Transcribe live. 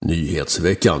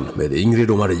Nyhetsveckan med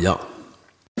Ingrid och Maria.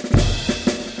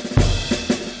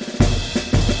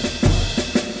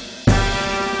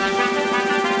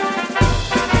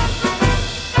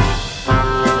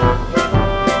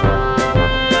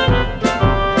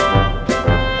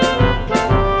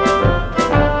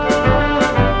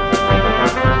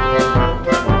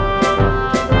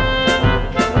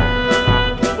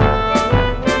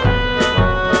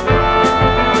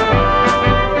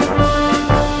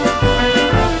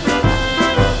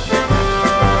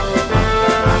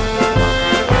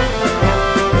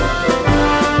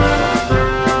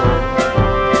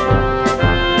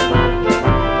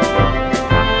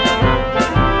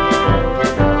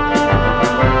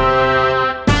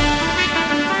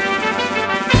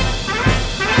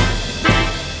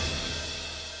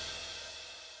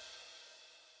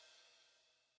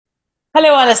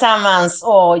 Hallå allesammans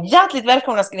och hjärtligt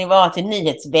välkomna ska ni vara till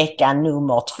Nyhetsveckan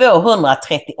nummer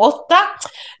 238.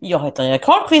 Jag heter Erik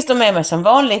Karlqvist och med mig som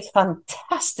vanligt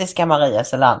fantastiska Maria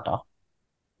Selander.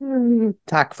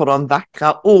 Tack för de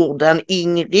vackra orden,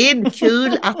 Ingrid.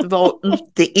 Kul att vara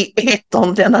ute i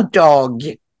etern denna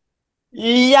dag.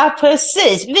 Ja,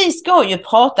 precis. Vi ska ju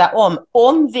prata om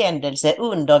omvändelse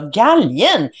under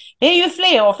galgen. Det är ju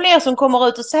fler och fler som kommer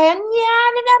ut och säger ja,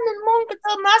 det där med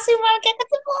mångkultur kanske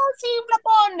inte var så himla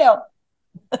bra ändå.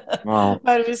 Wow.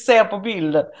 Vad är det vi ser på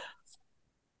bilden?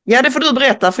 Ja, det får du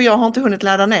berätta för jag har inte hunnit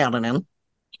ladda ner den än.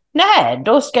 Nej,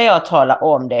 då ska jag tala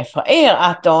om det för er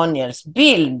att Daniels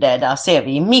bild, där ser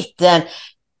vi i mitten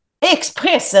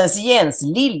Expressens Jens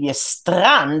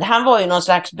Liljestrand. Han var ju någon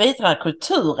slags biträdande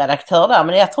kulturredaktör där,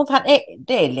 men jag tror inte han är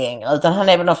det längre, utan han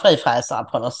är väl någon frifräsare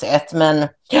på något sätt. Men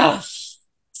ja,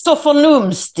 så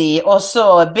förnumstig och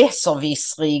så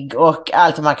besserwissrig och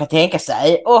allt man kan tänka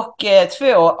sig. Och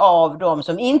två av dem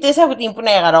som inte är särskilt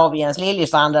imponerade av Jens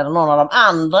Liljestrand eller någon av de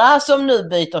andra som nu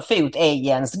byter fot är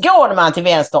Jens Gårdman till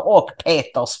vänster och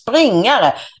Peter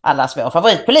Springare, allas vår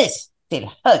favoritpolis, till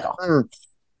höger.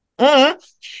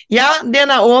 Ja,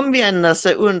 denna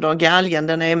omvändelse under galgen,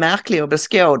 den är märklig att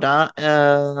beskåda.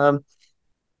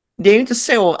 Det är ju inte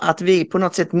så att vi på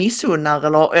något sätt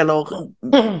missunnar eller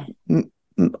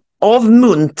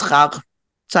avmuntrar,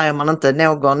 säger man inte,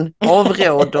 någon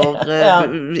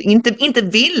avråder, inte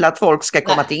vill att folk ska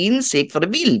komma till insikt, för det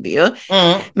vill vi ju.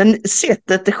 Men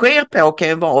sättet det sker på kan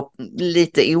ju vara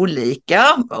lite olika,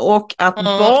 och att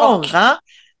bara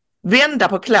vända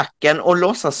på klacken och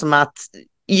låtsas som att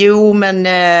jo, men det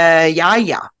är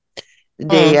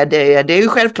ju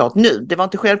självklart nu. Det var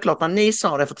inte självklart när ni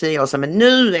sa det för 10 år sedan, men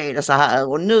nu är det så här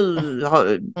och nu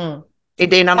är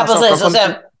det en annan sak.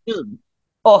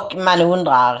 Och man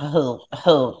undrar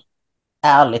hur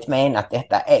ärligt menat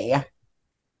detta är.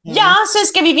 Ja, så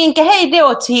ska vi vinka hej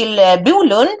då till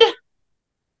Bolund.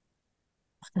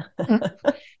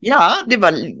 Ja, det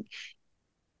var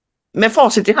med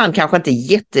facit i hand kanske inte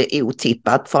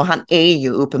jätteotippat, för han är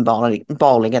ju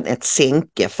uppenbarligen ett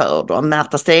sänke för dem.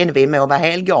 Märta Stenevi må vara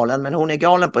helt galen, men hon är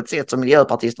galen på ett sätt som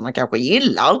miljöpartisterna kanske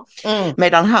gillar.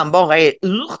 Medan han bara är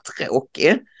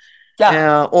urtråkig.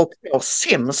 Ja. Och får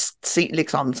sämst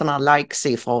liksom sådana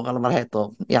like-siffror eller vad det heter,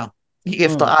 ja,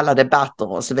 efter alla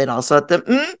debatter och så vidare. Så att,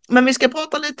 men vi ska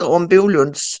prata lite om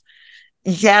Bolunds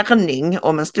gärning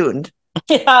om en stund.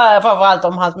 Ja, framförallt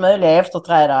om hans möjliga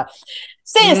efterträdare.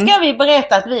 Sen ska vi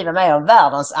berätta att vi var med om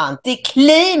världens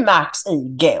antiklimax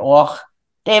igår.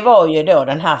 Det var ju då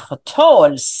den här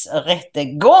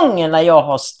förtalsrättegången när jag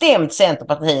har stämt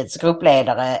Centerpartiets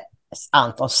gruppledare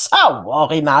Anton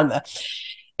Sauer i Malmö.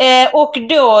 Och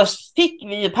då fick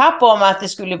vi ju papper om att det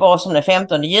skulle vara som den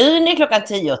 15 juni klockan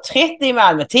 10.30 i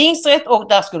Malmö tingsrätt, och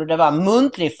där skulle det vara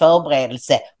muntlig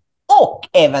förberedelse och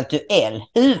eventuell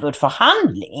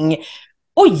huvudförhandling.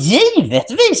 Och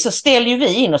givetvis så ställer ju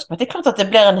vi in oss på att det är klart att det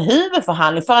blir en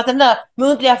huvudförhandling, för att den där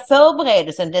muntliga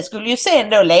förberedelsen, det skulle ju sen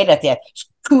då leda till att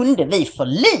kunde vi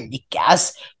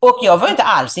förlikas. Och jag var inte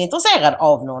alls intresserad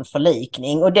av någon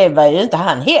förlikning, och det var ju inte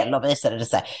han heller, visade det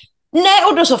sig. Nej,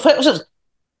 och då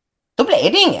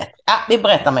blev det inget. Ja, vi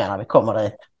berättar mer när vi kommer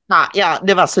dit. Ja,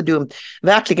 det var så dumt.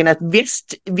 Verkligen ett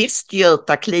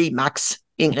västgöta klimax,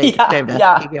 Ingrid.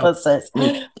 Ja, precis.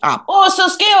 Ja. Och så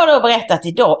ska jag då berätta att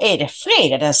idag är det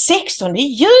fredag den 16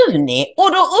 juni.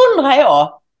 Och då undrar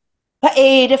jag, vad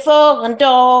är det för en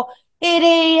dag? Är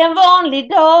det en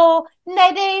vanlig dag?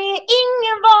 Nej, det är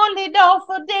ingen vanlig dag,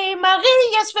 för det är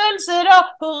Marias födelsedag.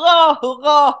 Hurra,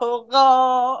 hurra,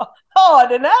 hurra! Ha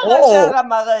den här, kära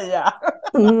Maria!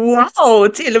 Wow,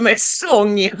 till och med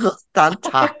sång i rutan.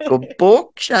 Tack och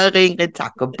bock, kära Ingrid,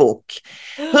 tack och bock.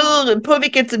 På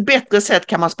vilket bättre sätt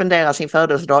kan man spendera sin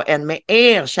födelsedag än med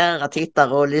er, kära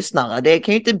tittare och lyssnare? Det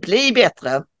kan ju inte bli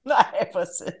bättre. Nej,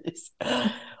 precis.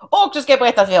 Och så ska jag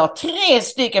berätta att vi har 3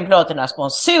 stycken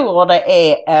Platina-sponsorer.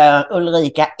 Det är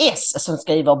Ulrika S som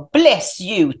skriver Bless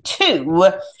you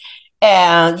too.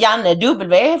 Janne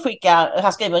W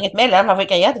han skriver inget meddelande, han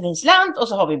skickar en jättefin slant. Och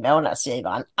så har vi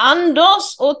månadsgivaren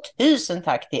Anders. Och tusen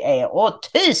tack till er och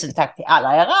tusen tack till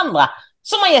alla er andra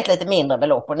som har gett lite mindre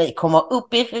belopp. Och ni kommer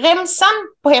upp i remsan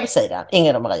på hemsidan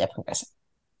ingridomaria.se.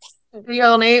 Det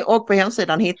gör ni, och på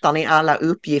hemsidan hittar ni alla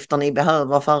uppgifter ni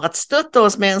behöver för att stötta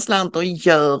oss med en slant, och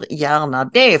gör gärna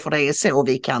det, för det är så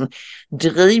vi kan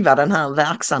driva den här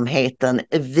verksamheten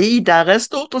vidare.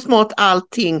 Stort och smått,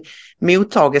 allting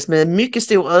mottages med mycket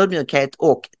stor ödmjukhet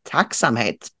och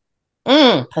tacksamhet.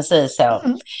 Precis så.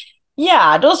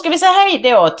 Ja, då ska vi säga hej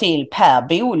då till Per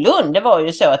Bolund. Det var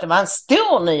ju så att det var en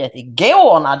stor nyhet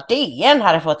igår när DN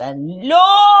hade fått en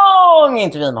lång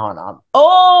intervju med honom.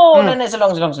 Den är så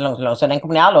lång så den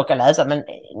kommer ni aldrig orka läsa, men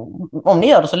om ni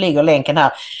gör det så ligger länken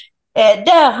här.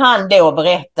 Där han då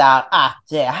berättar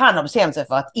att han har bestämt sig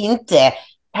för att inte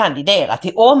kandidera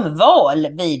till omval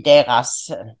vid deras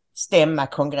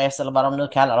stämmakongress eller vad de nu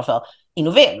kallar det för i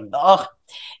november.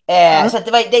 Så att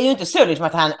det är ju inte så liksom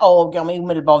att han avgår med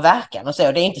omedelbar verkan och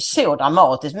så. Det är inte så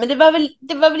dramatiskt. Men det var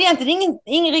väl egentligen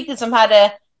ingen riktigt som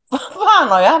hade... Han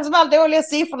har ju haft de här dåliga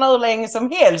siffrorna hur länge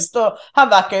som helst. Och han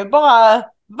verkar ju bara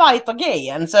weiter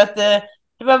gehen. Så att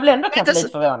det var väl ändå kanske lite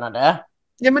förvånande.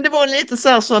 Ja, men det var lite så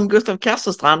här som Gustav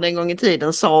Kasselstrand en gång i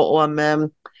tiden sa om...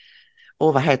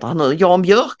 vad heter han nu? Jan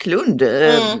Björklund,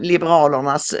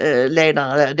 Liberalernas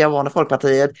ledare, dåvarande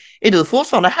Folkpartiet. Är du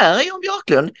fortfarande här, Jan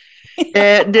Björklund?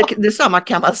 Detsamma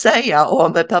kan man säga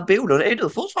om Per Bolund. Är du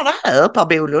fortfarande här, Per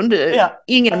Bolund? Ja.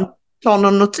 Ingen tar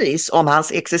någon notis om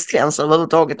hans existens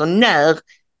överhuvudtaget, och när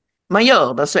man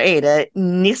gör det så är det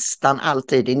nästan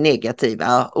alltid i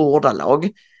negativa ordalag.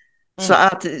 Så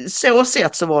att så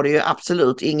sett så var det ju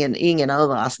absolut ingen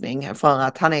överraskning, för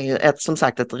att han är ju som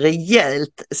sagt ett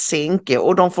rejält sänke,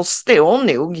 och de förstår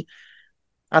nog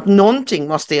att någonting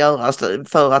måste göras,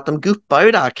 för att de guppar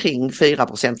ju där kring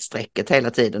 4%-strecket hela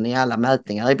tiden i alla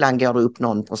mätningar. Ibland går det upp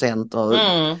någon procent.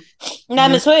 Nej,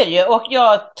 men så är det ju. Och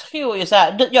jag tror ju så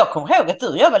här, jag kommer ihåg att du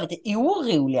och jag var lite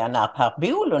oroliga när Per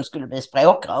Bolund skulle bli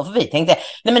språkrör, för vi tänkte,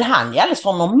 nej men han är alldeles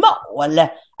för normal.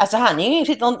 Alltså han är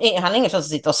ingen som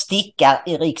sitter och stickar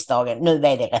i riksdagen. Nu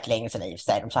är det rätt länge sedan i och för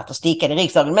sig de satt och stickade i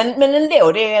riksdagen. Men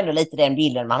ändå, det är ju ändå lite den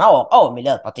bilden man har av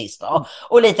miljöpartister.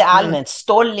 Och lite allmänt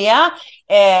stolliga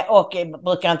och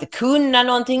brukar inte kunna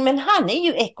någonting. Men han är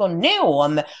ju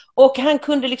ekonom och han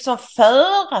kunde liksom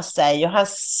föra sig och han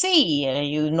ser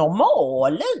ju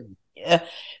normal ut.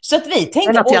 Så att vi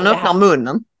tänkte... Men att han öppnar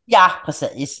munnen. Ja,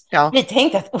 precis. Ja. Vi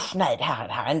tänkte att nej, det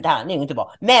här är nog inte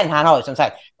bra. Men han har ju som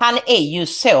sagt, han är ju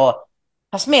så,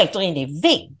 han smälter in i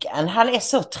väggen. Han är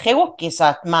så tråkig så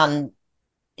att man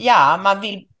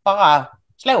vill bara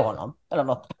slå honom eller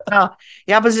något.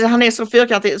 Ja, precis. Han är så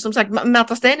fyrkantig. Som sagt,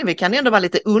 Märta Stenevi kan ändå vara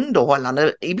lite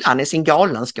underhållande ibland i sin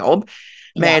galenskap.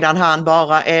 Medan han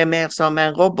bara är mer som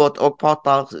en robot och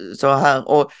pratar så här.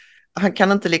 Och han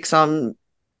kan inte liksom...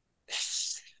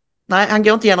 Nej, han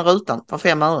går inte igenom rutan för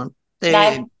 5 ören.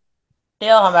 Nej, det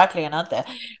gör han verkligen inte.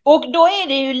 Och då är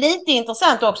det ju lite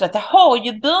intressant också att det har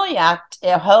ju börjat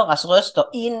höras röster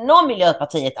inom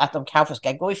Miljöpartiet att de kanske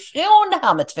ska gå ifrån det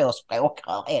här med 2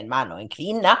 språkrör, en man och en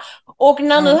kvinna. Och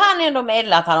när nu han ändå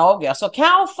meddelar att han avgör, så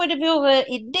kanske det vore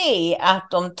idé att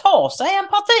de tar sig en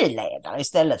partiledare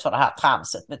istället för det här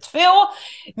tramset med 2.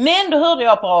 Men då hörde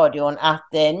jag på radion att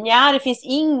det finns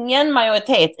ingen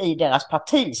majoritet i deras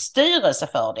partistyrelse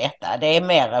för detta. Det är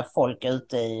mer folk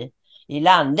ute i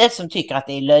landet som tycker att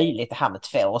det är löjligt det här med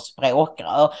 2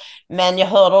 språkrör. Men jag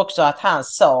hörde också att han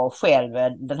sa själv,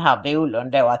 den här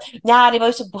Bolund då, att det var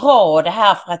ju så bra det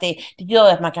här för att det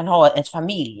gör att man kan ha ett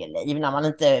familjeliv när man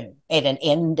inte är den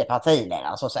enda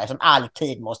partiledaren så att säga, som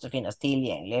alltid måste finnas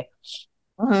tillgänglig.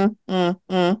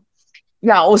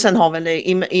 Ja, och sen har väl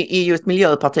i just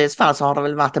Miljöpartiets fall så har det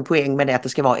väl varit en poäng med det att det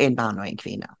ska vara en man och en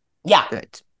kvinna. Ja.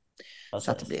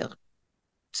 Så att det blir...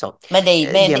 Så. Men det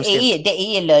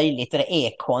är löjligt och det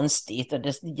är konstigt och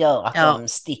det gör att de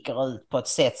sticker ut på ett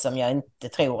sätt som jag inte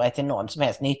tror är till någon som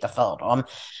helst nytta för dem.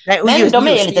 Nej, men de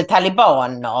är lite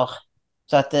talibaner.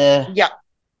 Så att,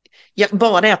 ja,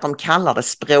 bara det att de kallar det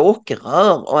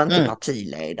språkrör och inte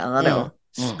partiledare då.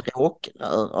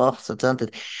 Språkrör, så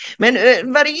töntigt. Men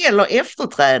vad det gäller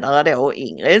efterträdare då,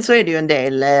 Ingrid, så är det ju en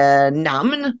del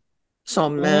namn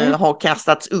som har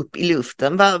kastats upp i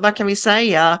luften. Vad kan vi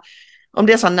säga om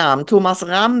dessa namn? Thomas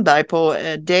Ramberg på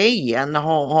DN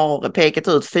har pekat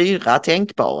ut 4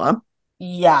 tänkbara.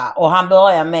 Ja, och han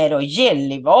börjar med då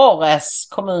Gällivares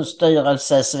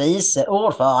kommunstyrelses vice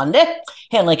ordförande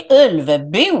Henrik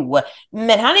Ölvebo.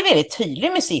 Men han är väldigt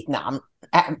tydlig med sitt namn.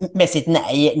 Med sitt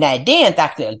nej. Nej, det är inte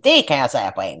aktuellt. Det kan jag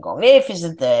säga på en gång. Det finns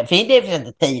inte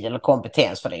tid eller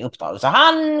kompetens för det uppdraget. Så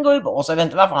han går ju bort. Så jag vet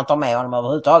inte varför han tar med honom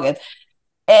överhuvudtaget.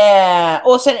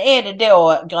 Och sen är det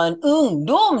då Grön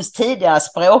Ungdoms tidigare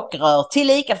språkrör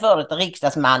tillika för detta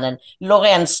riksdagsmannen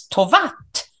Lorenz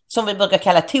Tovatt, som vi brukar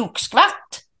kalla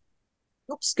tokskvatt.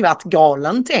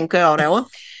 Skvattgalen tänker jag då.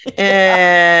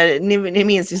 Ni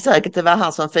minns ju säkert, det var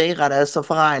han som firade så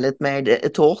förargligt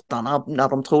med tårtan när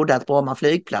de trodde att Bromma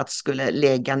flygplats skulle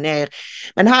lägga ner.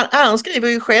 Men han skriver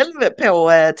ju själv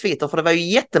på Twitter, för det var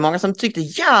ju jättemånga som tyckte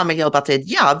ja, Miljöpartiet,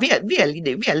 ja,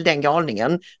 välj den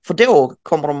galningen, för då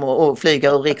kommer de att flyga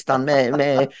ur riksdagen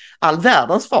med all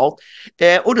världens fart.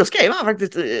 Och då skrev han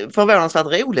faktiskt förvånansvärt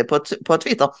roligt på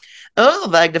Twitter: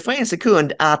 övervägde för en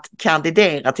sekund att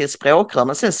kandidera till språkrör,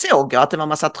 men sen såg jag att det var en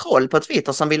massa troll på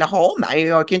Twitter som ville ha mig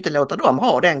och jag kan ju inte låta dem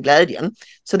ha den glädjen.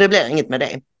 Så det blir inget med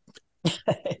det.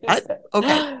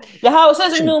 Okay. Jaha, och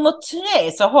sen som nummer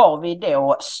 3 så har vi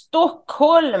då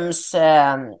Stockholms...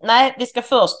 nej, vi ska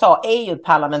först ta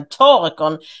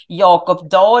EU-parlamentarikern Jakob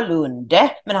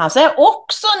Dalunde, men han säger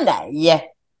också nej.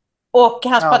 Och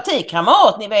hans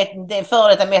partikamrat, ni vet, den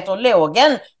före detta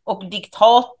meteorologen och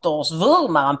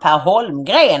diktatorsvurmaren Per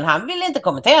Holmgren, han vill inte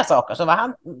kommentera saker, så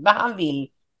vad han vill,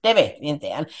 det vet vi inte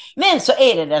än. Men så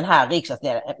är det den här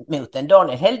riksdagsledamoten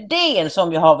Daniel Heldén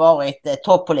som ju har varit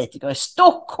toppolitiker i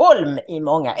Stockholm i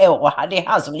många år, och det är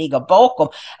han som ligger bakom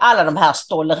alla de här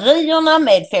stollerierna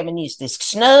med feministisk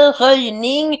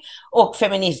snöröjning och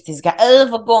feministiska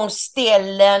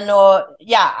övergångsställen och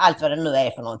allt vad det nu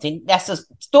är för någonting. Alltså,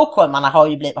 stockholmarna är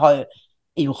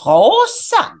ju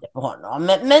rasande på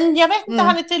honom, men jag vet inte,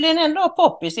 han är tydligen ändå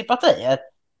poppis i partiet.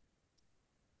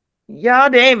 Ja,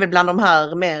 det är väl bland de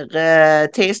här mer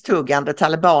testuggande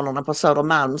talibanerna på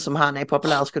Södermalm som han är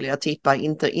populär, skulle jag tippa,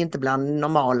 inte bland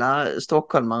normala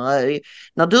stockholmare.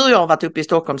 När du och jag har varit uppe i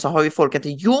Stockholm så har ju folk inte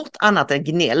gjort annat än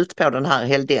gnällt på den här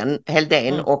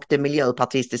Heldén och det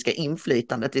miljöpartistiska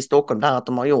inflytandet i Stockholm, där att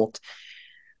de har gjort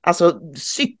alltså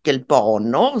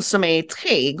cykelbanor som är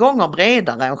 3 gånger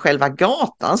bredare än själva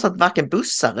gatan, så att varken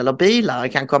bussar eller bilar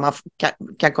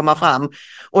kan komma fram,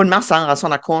 och en massa andra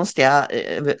sådana konstiga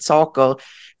saker.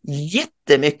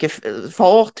 Jättemycket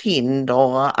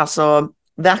farthinder, alltså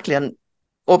verkligen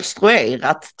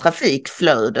obstruerat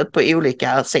trafikflödet på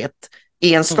olika sätt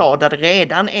i en stad där det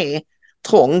redan är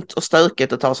trångt och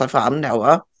stökigt att ta sig fram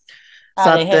då.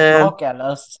 Ja, det är helt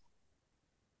makalöst.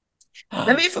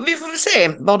 Men vi får väl se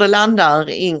var det landar,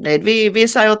 Ingrid. Vi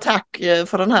säger tack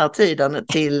för den här tiden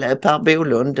till Per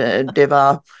Bolund. Det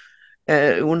var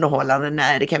underhållande.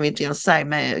 Nej, det kan vi inte ens säga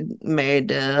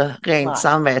med rent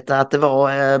samvete att det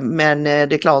var. Men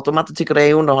det är klart, om man inte tycker det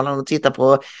är underhållande att titta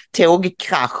på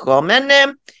tågkrascher. Men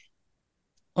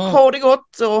ha det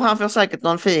gott, och han får säkert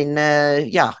någon fin,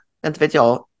 inte vet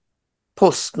jag,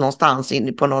 post någonstans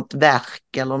in på något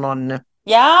verk eller någon...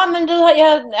 Ja, men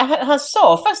han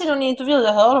sa faktiskt i någon intervju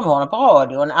jag hörde om honom på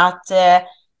radion att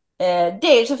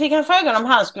dels så fick han frågan om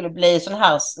han skulle bli sån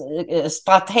här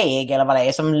strateg eller vad det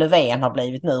är som Löfven har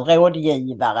blivit nu,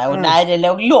 rådgivare, och nej, det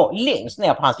låg längst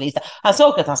ner på hans lista. Han sa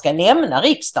också att han ska lämna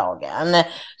riksdagen,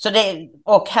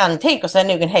 och han tänker sig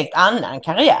nog en helt annan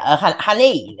karriär. Han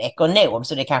är ju ekonom,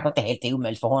 så det är kanske inte helt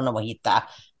omöjligt för honom att hitta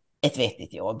ett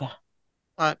vettigt jobb.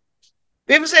 Nej.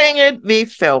 Vi får se, Ingrid, vi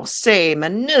får se,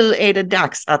 men nu är det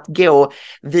dags att gå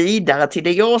vidare till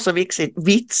det jag så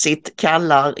vitsigt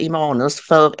kallar i manus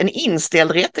för en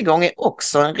inställd rättegång är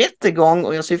också en rättegång,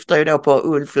 och jag syftar ju då på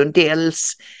Ulf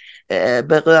Lundells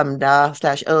berömda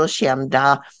 /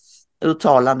 ökända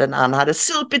uttalanden när han hade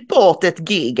supit bort ett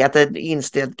gig, att ett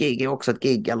inställt gig är också ett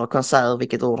gig eller konsert,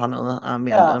 vilket ord han nu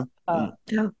använder.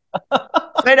 Ja.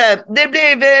 Det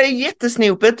blev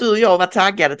jättesnopet. Du och jag var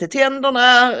taggade till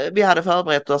tänderna. Vi hade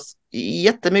förberett oss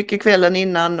jättemycket kvällen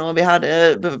innan och vi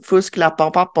hade fusklappar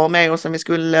och papper med oss som vi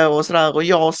skulle och sådär. Och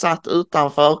jag satt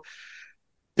utanför.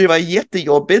 Det var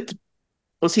jättejobbigt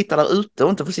att sitta där ute och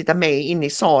inte få sitta med in i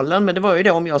salen. Men det var ju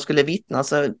då, om jag skulle vittna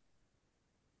så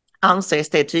anses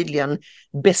det tydligen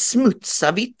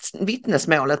besmutsa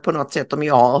vittnesmålet på något sätt om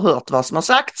jag har hört vad som har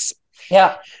sagts.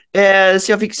 Ja.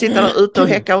 Så jag fick sitta där ute och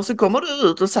häcka, och så kommer du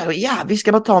ut och säger ja, vi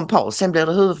ska bara ta en paus, sen blir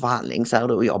det huvudförhandling, säger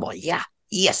du, och jag bara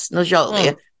yes, nu kör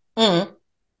vi.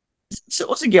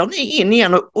 Och så går ni in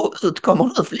igen och ut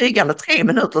kommer du flygande 3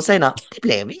 minuter senare. Det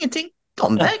blev ingenting.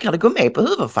 De vägrade gå med på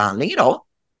huvudförhandling idag.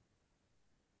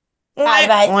 Det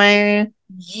var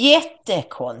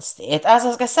jättekonstigt. Alltså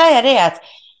jag ska säga det att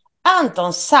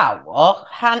Anton Sauer,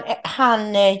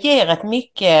 han ger ett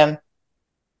mycket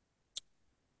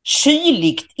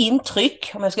kyligt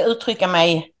intryck, om jag ska uttrycka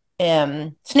mig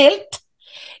snällt.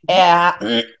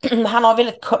 Han har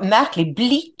väldigt märklig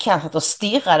blick. Han satt och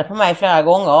stirrade på mig flera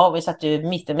gånger. Vi satt ju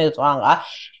mitt emot varandra.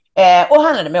 Och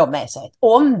han hade med sig ett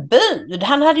ombud.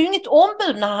 Han hade ju inget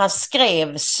ombud när han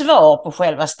skrev svar på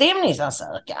själva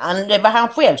stämningsansökan. Det var han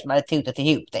själv som hade totat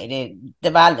ihop det. Det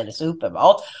var alldeles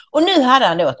uppenbart. Och nu hade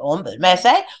han då ett ombud med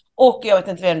sig. Och jag vet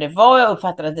inte vem det var, jag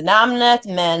uppfattade inte namnet,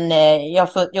 men jag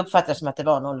uppfattade det som att det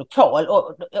var någon lokal.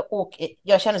 Och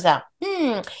jag kände så här,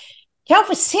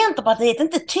 kanske Centerpartiet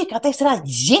inte tycker att det är så där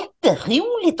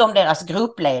jätteroligt om deras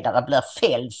gruppledare blir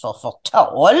fälld för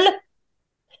förtal.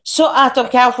 Så att de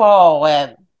kanske har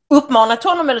uppmanat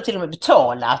honom eller till och med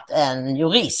betalat en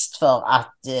jurist för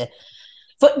att...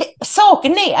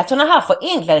 saken är att sådana här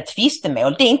förenklade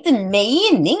tvistemål, det är inte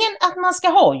meningen att man ska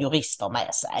ha jurister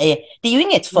med sig. Det är ju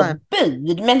inget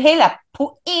förbud, men hela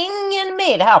poängen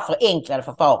med det här förenklade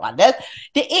förfarandet,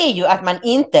 det är ju att man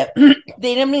inte... Det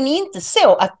är nämligen inte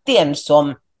så att den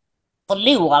som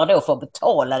förlorar då får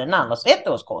betala den andras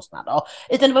rättegångskostnader.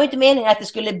 Utan det var ju inte meningen att det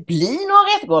skulle bli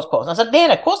några rättegångskostnader. Så den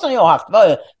enda kostnaden jag har haft var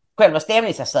ju själva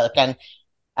stämningsansökan.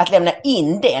 Att lämna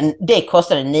in den, det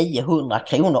kostade 900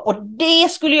 kronor. Och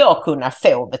det skulle jag kunna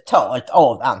få betalt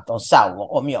av Anton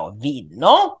Sauer om jag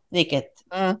vinner. Vilket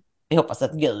vi hoppas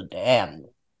att Gud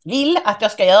vill att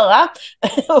jag ska göra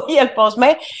och hjälpa oss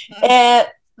med.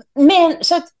 Men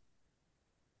så att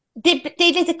det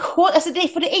är lite alltså det,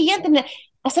 för det är egentligen...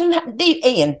 Alltså det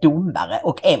är en domare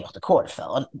och en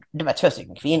protokollförare. Det var 2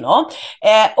 stycken kvinnor.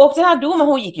 Och den här domaren,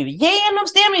 hon gick ju igenom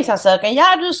stämningsansökan.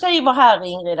 Ja, du skriver här,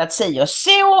 Ingrid, att si och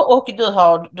så. Och du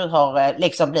har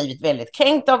liksom blivit väldigt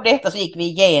kränkt av detta. Så gick vi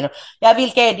igenom. Ja,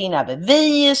 vilka är dina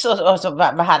bevis? Och så,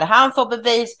 vad hade han för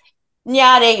bevis?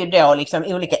 Ja, det är ju då liksom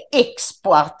olika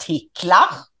expoartiklar.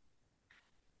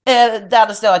 Där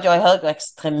det står att jag är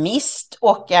högerextremist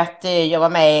och att jag var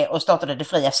med och startade Det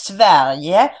fria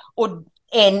Sverige. Och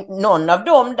någon av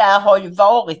dem där har ju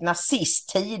varit nazist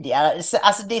tidigare.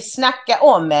 Alltså det snackar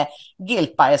om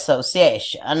guilt by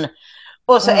association.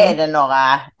 Och så är det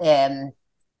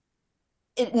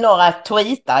några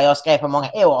tweetar jag skrev för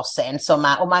många år sedan.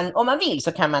 Som om man vill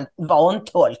så kan man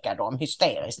vantolka dem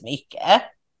hysteriskt mycket.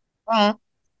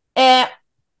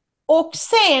 Och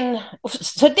sen,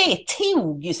 så det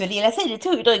tog ju så lilla tid, det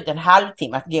tog ju drygt en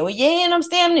halvtimme att gå igenom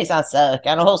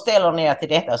stämningsansökan och hur ställer ni er till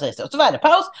detta och så var det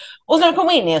paus. Och så när de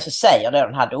kommer in igen så säger då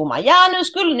den här domaren, ja nu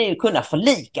skulle ni ju kunna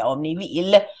förlika om ni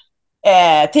vill.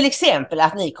 Till exempel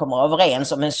att ni kommer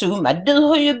överens om en summa. Du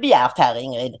har ju begärt här,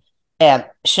 Ingrid,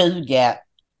 20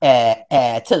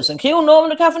 000 kronor, men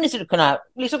då kanske ni skulle kunna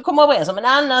liksom komma överens om en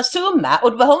annan summa,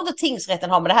 och då behöver inte tingsrätten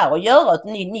ha med det här att göra, att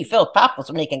ni får ett papper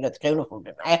som ni kan gå till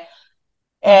kronofogden med.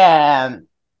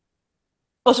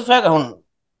 Och så frågar hon,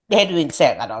 är du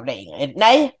intresserad av det, Ingrid?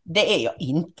 Nej, det är jag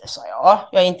inte, sa jag.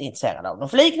 Jag är inte intresserad av någon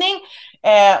förlikning.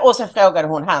 Och sen frågade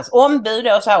hon hans ombud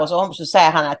och så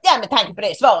säger han att ja, med tanke på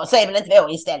det svaret så är väl inte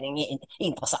vår inställning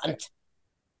intressant.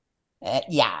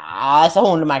 Ja, så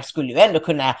hon och Max skulle ju ändå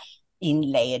kunna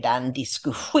inleda en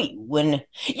diskussion.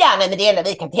 Ja, nej, men det enda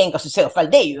vi kan tänka oss i så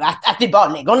fall, det är ju att vi bara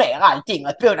lägger ner allting och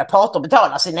att båda parter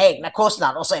betalar sina egna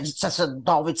kostnader och så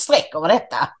drar vi ett streck över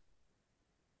detta.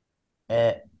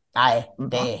 Nej,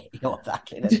 det är jag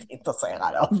verkligen inte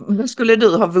intresserad av. Vad skulle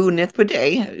du ha vunnit på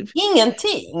det?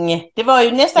 Ingenting. Det var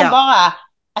ju nästan bara,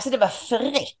 alltså det var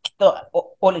fräckt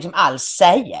och liksom alls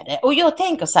säga det. Och jag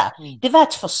tänker så här, det var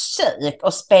ett försök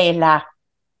att spela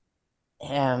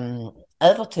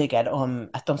övertygad om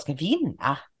att de ska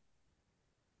vinna.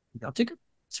 Jag tycker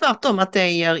tvärtom att det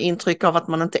ger intryck av att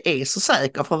man inte är så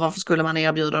säker, för varför skulle man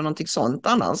erbjuda någonting sånt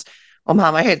annars? Om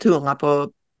han var helt 100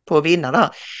 på att vinna där.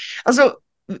 Alltså,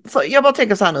 jag bara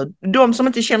tänker så här nu, de som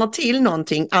inte känner till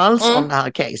någonting alls om det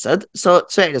här caset,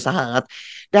 så är det så här att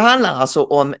det handlar alltså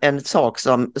om en sak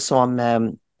som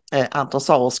Anton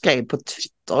Sauer skrev på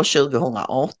Twitter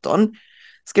 2018.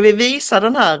 Ska vi visa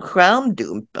den här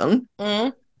skärmdumpen?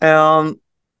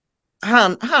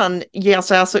 Han ger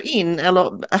sig alltså in,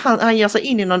 eller han ger sig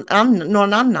in i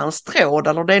någon annans tråd,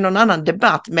 eller det är någon annan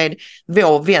debatt med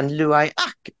vår vän Luai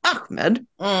Ahmed.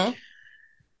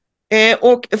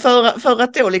 Och för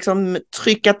att då liksom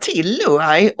trycka till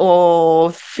Luai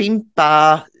och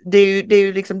fimpa, det är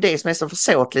ju liksom det som är så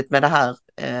försåtligt med det här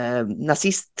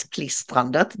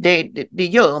nazistklistrandet. Det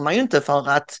gör man ju inte för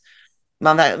att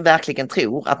man verkligen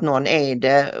tror att någon är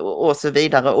det och så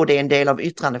vidare och det är en del av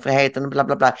yttrandefriheten och bla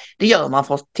bla bla. Det gör man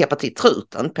för att täppa till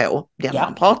truten på den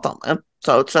man pratar med.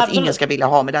 Så att ingen ska vilja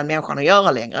ha med den människan att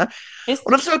göra längre. Visst.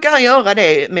 Och då försöker han göra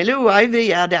det med Louie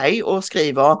via dig och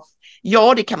skriver: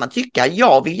 ja, det kan man tycka.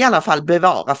 Jag vill i alla fall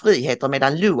bevara friheter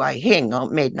medan Louie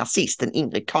hänger med nazisten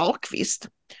Ingrid Carlqvist.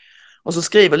 Och så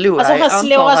skriver Louie... Alltså han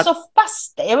slår alltså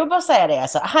fast det. Jag vill bara säga det.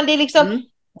 Alltså. Han är liksom...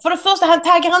 För det första, han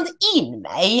taggar inte in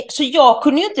mig. Så jag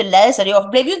kunde ju inte läsa det. Jag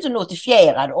blev ju inte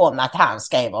notifierad om att han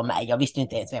skrev om mig. Jag visste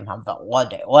inte ens vem han var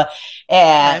då.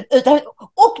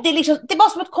 Och det är liksom, det är bara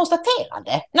som ett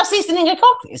konstaterande. Nazisten Ingrid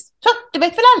Carlqvist. Så, det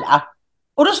vet väl alla.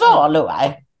 Och då svarar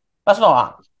Louie. Vad svarar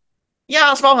han? Ja,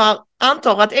 han svarar: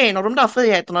 antar att en av de där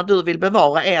friheterna du vill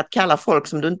bevara är att kalla folk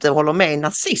som du inte håller med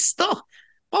nazister.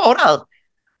 Bra där.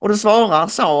 Och då svarar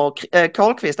så: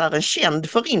 Carlqvist är en känd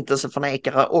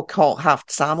förintelseförnekare och har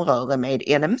haft samröre med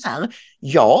NMR.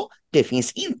 Ja, det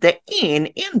finns inte en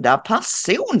enda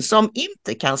person som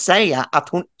inte kan säga att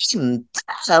hon inte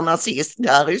är nazist.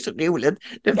 Det här är ju så roligt.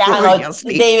 Det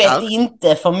är ju ett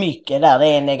inte för mycket där, det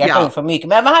är en negation för mycket.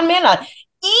 Men han menar att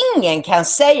ingen kan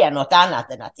säga något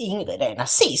annat än att Ingrid är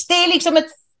nazist. Det är liksom ett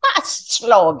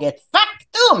fastslaget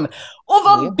faktum. Och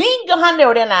vad bygger han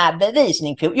då denna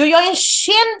bevisning på? Jo, jag är en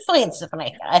känd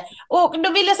förintelseförnekare. Och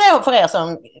då vill jag säga för er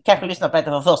som kanske lyssnar på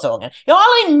detta för första gången: jag har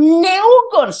aldrig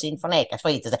någonsin förnekat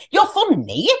förintelse. Jag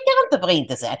förnekar inte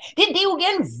förintelse. Det dog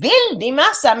en väldig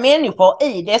massa människor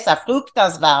i dessa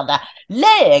fruktansvärda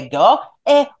läger.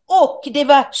 Och det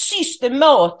var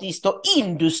systematiskt och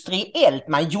industriellt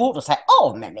man gjorde sig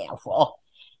av med människor.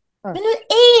 Men nu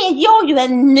är jag ju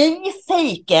en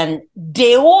nyfiken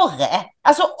dåre.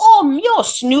 Alltså om jag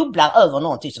snubblar över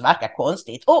någonting som verkar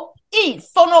konstigt. Och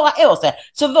för några år sedan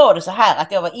så var det så här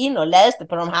att jag var inne och läste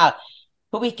på de här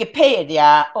på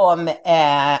Wikipedia om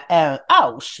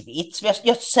Auschwitz.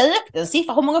 Jag sökte en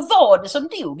siffra. Hur många var det som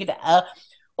dog där?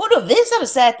 Och då visade det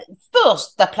sig att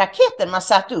första plaketten man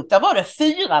satte upp, där var det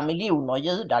 4 miljoner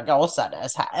judar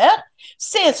gasades här.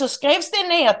 Sen så skrevs det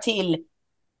ner till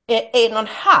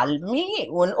 1,5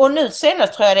 miljon och nu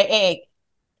senast tror jag det är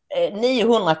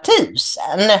 900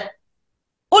 000.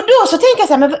 Och då så tänker jag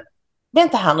så här, men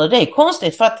vänta här nu, det är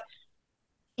konstigt för att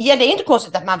ja, det är inte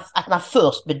konstigt att man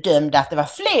först bedömde att det var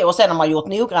fler och sen har man gjort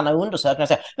noggranna undersökningar.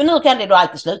 Så, men nu kan det då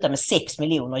alltid sluta med 6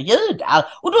 miljoner judar.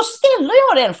 Och då ställer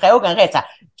jag den frågan rätt så här: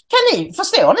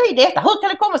 förstår ni detta? Hur kan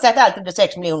det komma sig att det alltid blir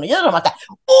 6 miljoner judar? Man säger: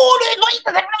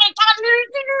 du är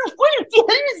inte sjuk i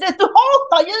huvudet, du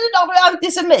hatar judar, du är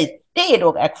antisemit. Det är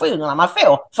då reaktionerna man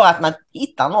får för att man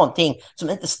hittar någonting som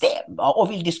inte stämmer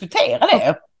och vill diskutera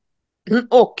det.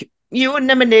 Och jo,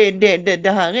 nej men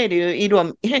det här är det ju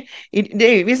det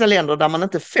är ju vissa länder där man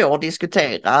inte får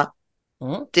diskutera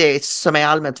det som är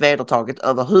allmänt vedertaget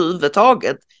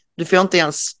överhuvudtaget. Du får inte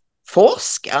ens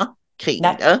forska kring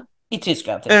det. I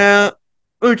Tyskland till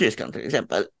exempel. I Tyskland till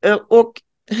exempel. Och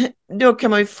då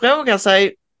kan man ju fråga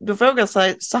sig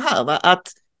så här, va, att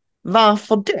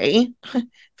varför det?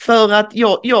 För att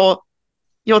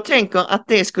jag tänker att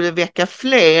det skulle väcka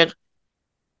fler,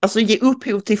 alltså ge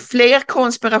upphov till fler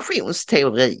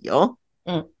konspirationsteorier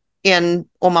än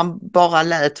om man bara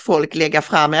lät folk lägga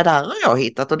fram: ja, det här har jag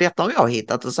hittat och detta har jag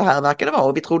hittat och så här verkar det vara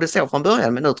och vi trodde så från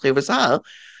början men nu tror vi så här.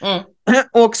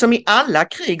 Och som i alla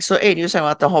krig så är det ju så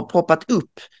att det har poppat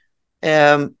upp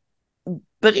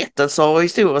berättelser och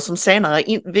historier som senare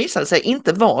visade sig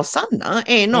inte vara sanna.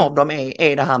 En av dem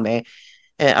är det här med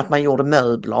att man gjorde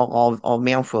möbler av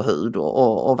människohud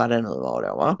och vad det nu var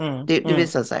då. Va? Det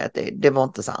visade sig att det var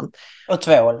inte sant. Och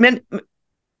tvål. Men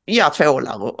ja,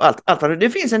 tvålar och allt. Det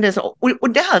finns en del så, och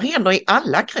det här händer i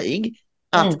alla krig.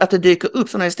 Att det dyker upp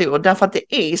sådana historier därför att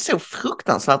det är så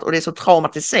fruktansvärt och det är så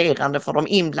traumatiserande för de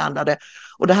inblandade.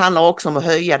 Och det handlar också om att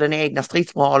höja den egna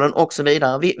stridsmoralen och så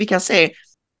vidare. Vi kan se ett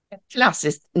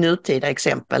klassiskt nutida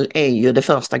exempel är ju det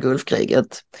första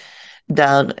Gulfkriget.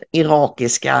 Där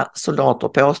irakiska soldater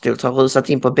påstods ha rusat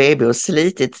in på BB och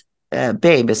slitit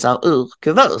bebisar ur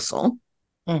kuvöser.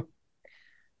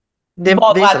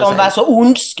 Bara för att de var så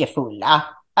ondskefulla.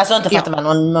 Alltså inte för att det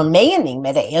var någon mening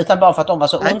med det, utan bara för att de var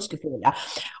så ondskefulla.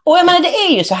 Och jag menar, det är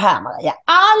ju så här, Maria.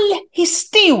 All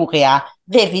historia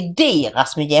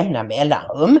revideras med jämna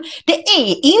mellanrum. Det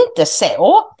är inte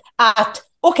så att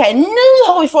okej,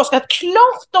 nu har vi forskat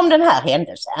klart om den här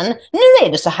händelsen. Nu är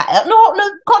det så här. Nu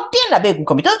har denna boken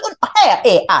kommit ut och här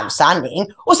är all sanning.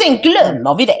 Och sen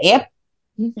glömmer vi det.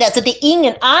 Alltså det är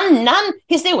ingen annan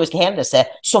historisk händelse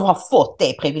som har fått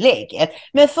det privilegiet.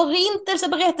 Men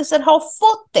förintelseberättelsen har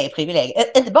fått det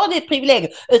privilegiet. Inte bara det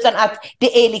privilegiet utan att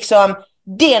det är liksom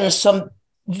den som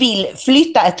vill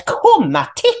flytta ett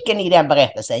kommatecken i den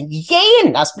berättelsen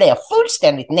genast blir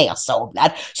fullständigt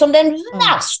nersablad som den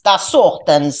värsta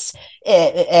sortens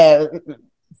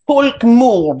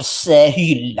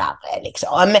folkmordshyllare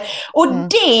liksom. Och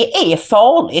det är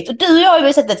farligt. Och du och jag har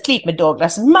ju sett ett klipp med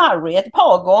Douglas Murray ett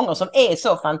par gånger som är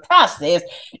så fantastiskt.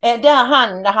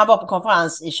 När han var på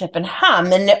konferens i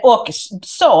Köpenhamn och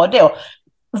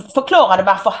förklarade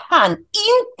varför han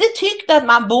inte tyckte att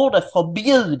man borde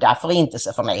förbjuda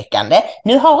förintelseförnekande.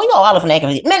 Nu har jag aldrig förnekat,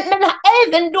 men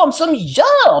även de som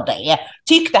gör det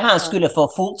tyckte han skulle få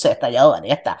fortsätta göra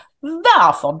detta.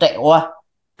 Varför då?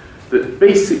 That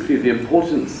basically the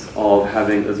importance of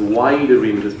having as wide a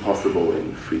remit as possible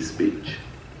in free speech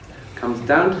comes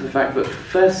down to the fact that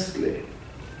firstly,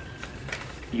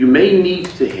 you may need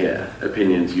to hear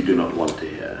opinions you do not want to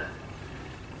hear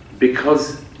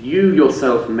because you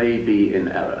yourself may be in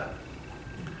error.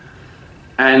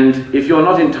 And if you're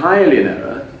not entirely in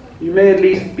error, you may at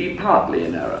least be partly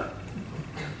in error.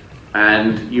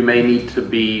 And you may need to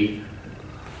be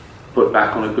put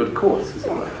back on a good course as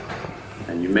well.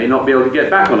 And you may not be able to get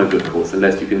back on a good course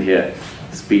unless you can hear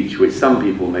speech which some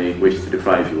people may wish to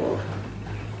deprive you of.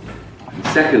 And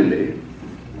secondly,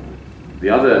 the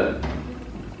other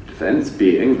defense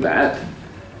being that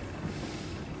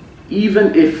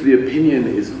even if the opinion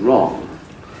is wrong,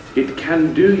 it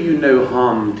can do you no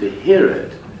harm to hear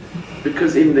it,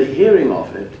 because in the hearing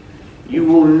of it, you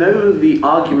will know the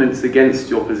arguments against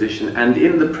your position and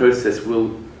in the process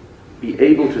will be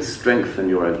able to strengthen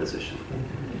your own position.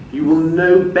 You will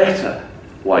know better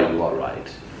why you are right.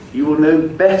 You will know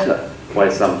better why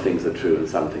some things are true and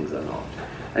some things are not.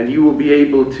 And you will be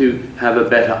able to have a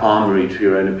better armory to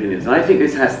your own opinions. And I think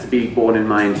this has to be borne in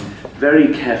mind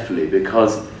very carefully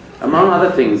because, among other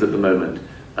things at the moment,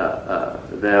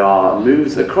 there are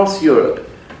moves across Europe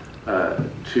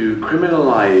to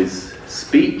criminalize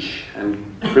speech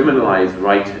and criminalize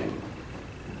writing,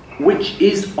 which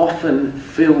is often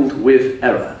filled with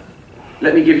error.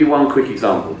 Let me give you one quick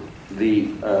example. The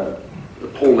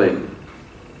appalling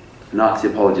Nazi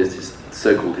apologist,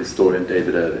 so-called historian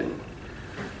David Irving.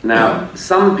 Now,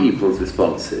 some people's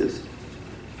responses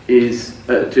is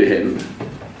to him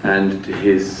and to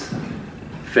his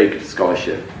fake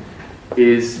scholarship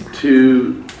is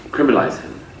to criminalize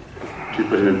him, to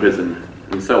put him in prison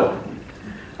and so on.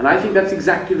 And I think that's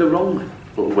exactly the wrong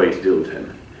way to deal with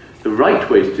him. The right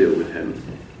way to deal with him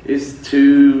is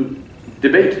to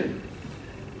debate him,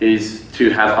 is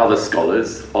to have other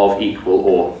scholars of equal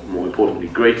or, more importantly,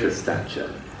 greater stature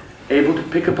able to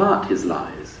pick apart his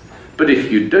lies. But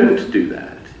if you don't do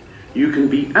that, you can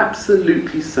be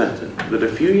absolutely certain that a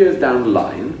few years down the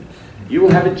line, you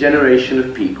will have a generation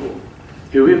of people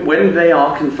who, when they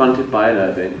are confronted by an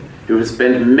Irving, who has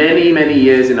spent many, many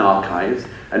years in archives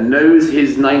and knows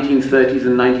his 1930s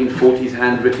and 1940s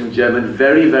handwritten German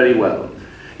very, very well,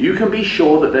 you can be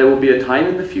sure that there will be a time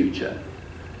in the future,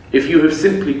 if you have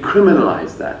simply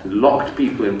criminalized that and locked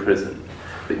people in prison,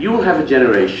 that you will have a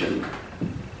generation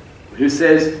who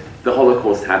says the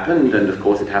Holocaust happened, and of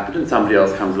course it happened, and somebody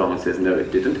else comes along and says no,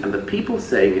 it didn't, and the people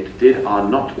saying it did are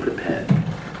not prepared.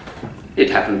 It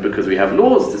happened because we have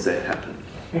laws to say it happened.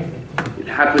 It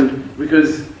happened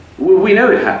because we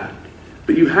know it happened,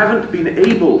 but you haven't been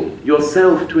able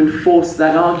yourself to enforce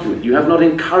that argument. You have not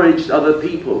encouraged other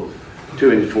people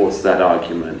to enforce that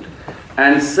argument.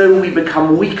 And so we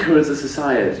become weaker as a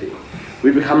society.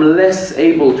 We become less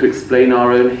able to explain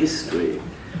our own history.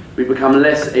 We become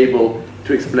less able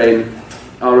to explain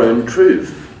our own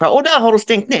truth. Och där har du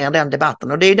stängt ner den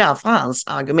debatten och det är därför hans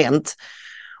argument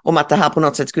om att det här på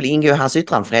något sätt skulle ingå i hans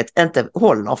yttrandefrihet inte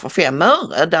håller för 5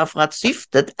 öre, därför att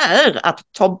syftet är att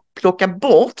plocka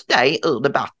bort dig ur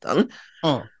debatten.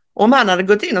 Om han hade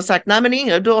gått in och sagt, nej men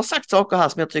Ingrid, du har sagt saker här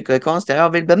som jag tycker är konstiga, jag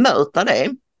vill bemöta det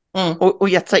och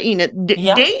gett sig in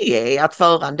det är att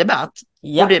föra en debatt.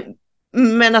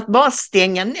 Men att bara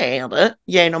stänga ner det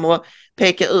genom att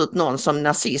peka ut någon som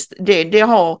nazist, det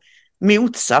har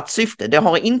motsatt syfte. Det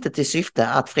har inte till syfte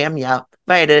att främja,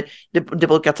 vad är det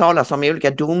brukar talas om i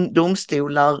olika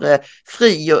domstolar,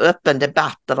 fri och öppen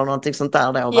debatt eller någonting sånt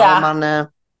där då.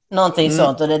 Någonting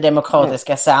sånt och det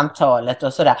demokratiska samtalet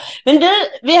och sådär. Men du,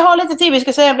 vi har lite tid vi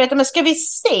ska säga, men ska vi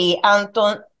se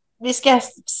Anton, vi ska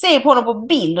se på honom på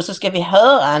bild och så ska vi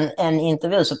höra en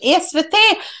intervju som SVT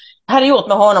hade gjort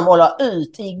med honom och la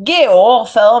ut igår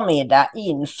förmiddag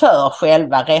inför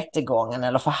själva rättegången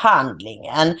eller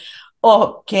förhandlingen.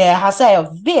 Och han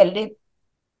säger väldigt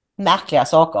märkliga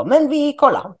saker, men vi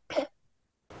kollar.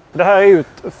 Det här är ju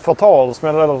ett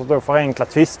förtalsmål eller då förenklat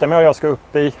tvistemål jag ska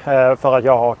upp i för att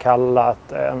jag har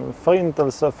kallat en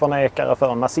förintelseförnekare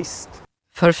för en nazist.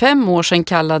 För 5 år sedan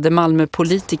kallade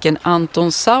Malmöpolitiken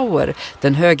Anton Sauer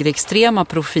den högerextrema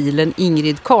profilen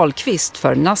Ingrid Carlqvist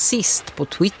för nazist på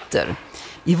Twitter.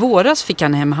 I våras fick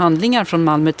han hem handlingar från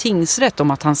Malmö tingsrätt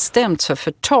om att han stämts för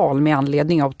förtal med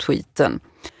anledning av tweeten.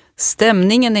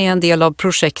 Stämningen är en del av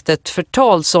projektet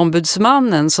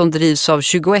Förtalsombudsmannen som drivs av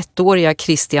 21-åriga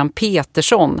Christian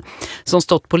Petersson som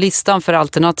stått på listan för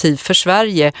Alternativ för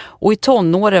Sverige och i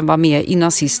tonåren var med i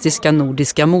nazistiska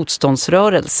nordiska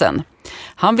motståndsrörelsen.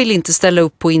 Han vill inte ställa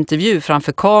upp på intervju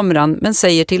framför kameran men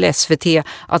säger till SVT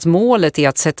att målet är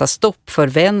att sätta stopp för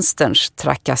vänsterns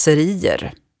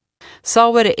trakasserier.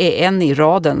 Sauer är en i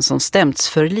raden som stämts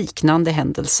för liknande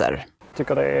händelser. Jag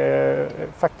tycker det är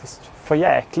faktiskt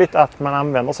förjäkligt att man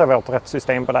använder sig av vårt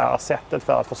rättssystem på det här sättet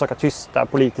för att försöka tysta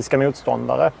politiska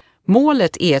motståndare.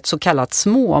 Målet är ett så kallat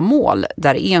småmål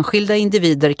där enskilda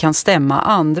individer kan stämma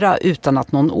andra utan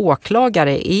att någon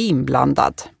åklagare är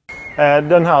inblandad.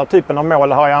 Den här typen av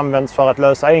mål har använts för att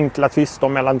lösa enkla tvister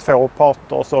mellan 2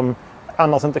 parter som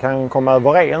annars inte kan komma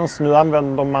överens. Nu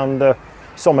använder man det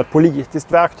som ett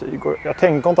politiskt verktyg. Och jag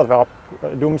tänker inte att våra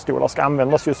domstolar ska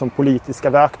användas just som politiska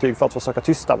verktyg för att försöka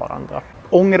tysta varandra.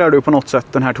 Ångrar du på något sätt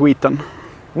den här tweeten?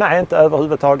 Nej, inte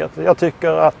överhuvudtaget. Jag tycker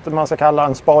att man ska kalla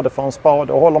en spade för en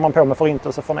spade. Och håller man på med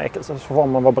förintelseförnekelse så får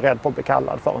man vara beredd på att bli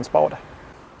kallad för en spade.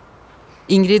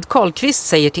 Ingrid Carlqvist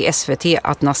säger till SVT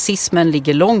att nazismen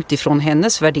ligger långt ifrån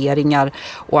hennes värderingar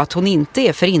och att hon inte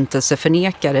är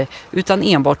förintelseförnekare utan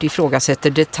enbart ifrågasätter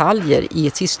detaljer i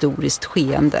ett historiskt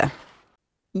skeende.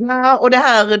 Ja, och det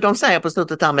här de säger på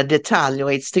slutet där med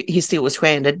detaljer i ett historiskt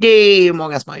skeende, det är ju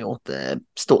många som har gjort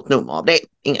stort nummer av det,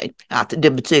 Ingrid. Att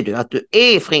det betyder ju att du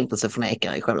är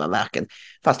förintelseförnekare i själva verket.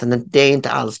 Fast det är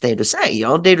inte alls det du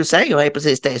säger. Det du säger är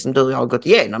precis det som du och jag har gått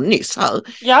igenom nyss här.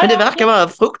 Ja, men det verkar vara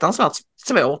fruktansvärt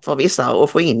svårt för vissa att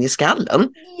få in i skallen.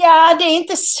 Ja, det är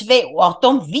inte svårt.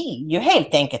 De vill ju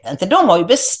helt enkelt inte. De har ju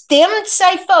bestämt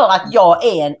sig för att jag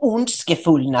är en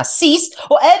ondskefull nazist.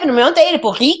 Och även om jag inte är det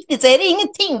på riktigt så är det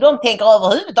ingenting de tänker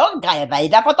överhuvudtaget gräva i.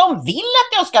 Därför att de vill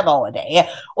att jag ska vara det.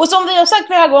 Och som vi har sagt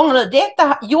flera gånger nu,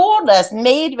 detta gjordes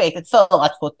medvetet för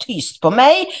att få tyst på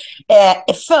mig.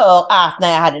 För att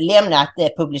när jag hade lämnat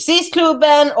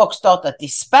Publicistklubben och startat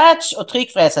Dispatch och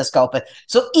Tryckfrihetssällskapet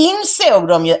så insåg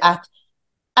de ju att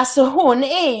alltså hon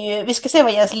är ju, vi ska se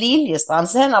vad Jens Liljestrand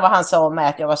senare vad han sa om mig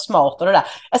att jag var smart och det där.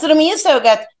 Alltså de insåg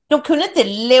att de kunde inte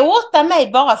låta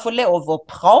mig bara få lov att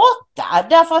prata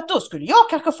därför att då skulle jag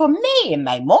kanske få med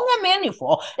mig många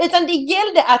människor. Utan det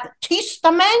gällde att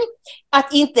tysta mig,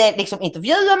 att inte liksom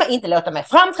intervjua mig, inte låta mig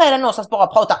framträda någonstans, bara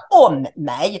prata om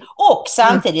mig och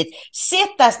samtidigt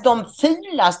sätta de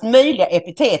fulast möjliga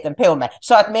epiteten på mig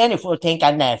så att människor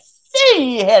tänker nej,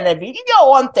 fy, henne vill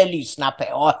jag inte lyssna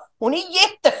på. Hon är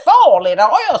jättefarlig, det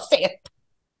har jag sett.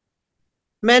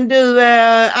 Men du,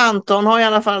 Anton har i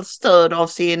alla fall stöd av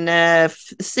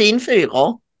sin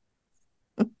fyra.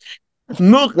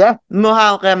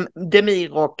 Muharrem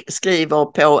Demirok skriver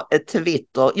på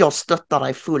Twitter: jag stöttar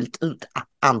dig fullt ut,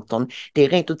 Anton. Det är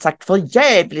rent ut sagt för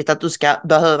jävligt att du ska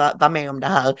behöva vara med om det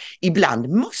här. Ibland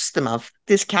måste man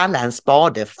faktiskt kalla en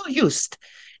spade för just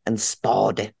en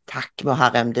spade. Tack,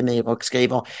 Muharrem Demirok,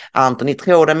 skriver Anton i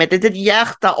tråden med ett litet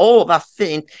hjärta. Åh, vad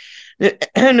fint.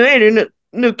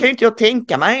 Nu kan ju inte jag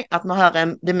tänka mig att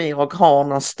Muharrem Demirok har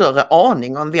någon större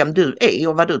aning om vem du är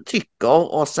och vad du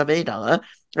tycker och så vidare.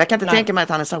 Jag kan inte tänka mig att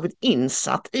han är särskilt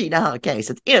insatt i det här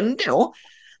caset. Ändå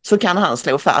så kan han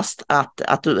slå fast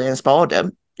att du är en spade.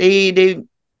 Det är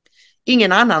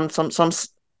ingen annan som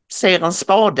ser en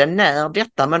spade när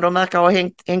detta, men de verkar ha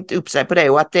hängt upp sig på det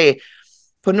och att det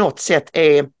på något sätt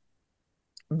är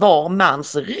var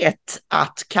mans rätt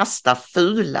att kasta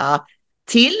fula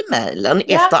tillmälen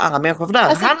efter andra människor. För det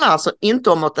handlar alltså inte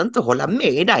om att inte hålla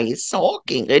med dig i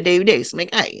sak, Ingrid. Det är ju det som är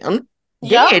grejen.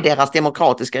 Det är deras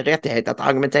demokratiska rättighet att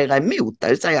argumentera emot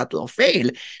dig, säga att du har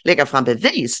fel, lägga fram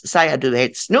bevis, säga att du är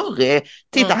helt snurrig.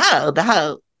 Titta här, det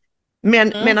här.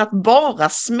 Men att bara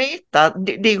smeta,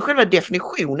 det är ju själva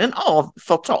definitionen av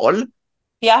förtal.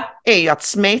 Ja. Är ju att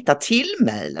smeta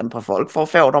tillmälen på folk för att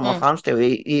få dem att framstå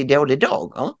i dålig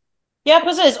dagar. Ja,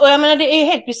 precis. Och jag menar, det är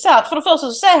helt bisarrt. För det första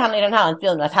så säger han i den här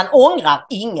intervjun att han ångrar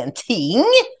ingenting.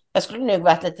 Jag skulle nog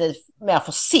varit lite mer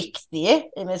försiktig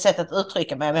i mitt sätt att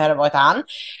uttrycka mig om jag hade varit han.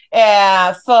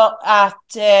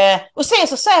 Och sen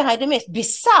så säger han det mest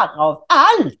bisarra av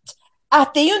allt.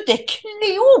 Att det är ju inte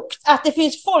klokt att det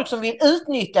finns folk som vill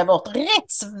utnyttja vårt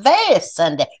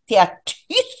rättsväsende till att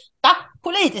tysta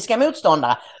politiska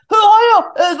motståndare. Hur har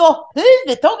jag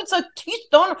överhuvudtaget så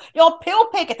tysta honom? Jag har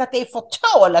påpekat att det är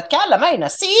förtal att kalla mig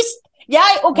nazist. Ja,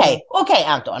 okej,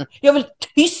 Anton. Jag vill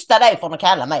tysta dig från att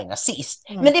kalla mig nazist.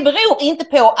 Men det beror inte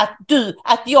på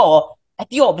att jag att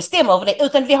jag bestämmer över det,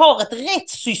 utan vi har ett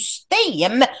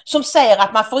rättssystem som säger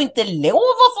att man får inte lov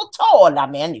att förtala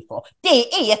människor.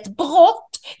 Det är ett brott.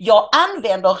 Jag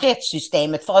använder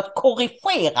rättssystemet för att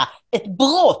korrigera ett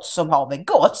brott som har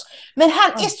begåtts. Men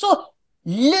han är så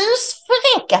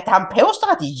lusfräck att han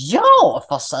påstår att jag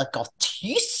försöker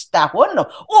tysta honom.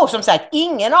 Och som sagt,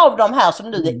 ingen av de här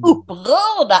som nu är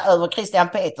upprörda över Christian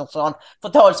Petersson,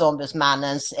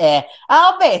 förtalsombudsmannens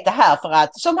arbete här för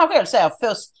att, som han själv säger,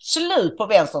 få slut på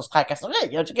vänsterns trakasserier.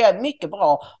 Jag tycker det är en mycket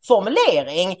bra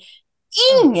formulering.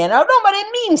 Ingen av dem var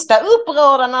det minsta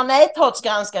upprörda när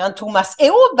näthatsgranskaren Thomas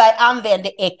Åberg använde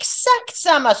exakt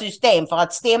samma system för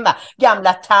att stämma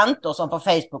gamla tanter som på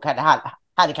Facebook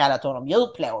hade kallat honom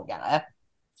djurplågare.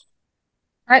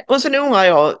 Nej, och sen undrar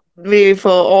jag, vi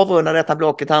får avrunda detta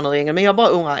blocket här nu Ingrid, men jag bara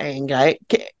undrar en grej.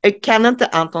 Kan inte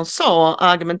Anton Sauer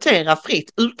argumentera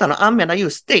fritt utan att använda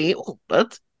just det ordet?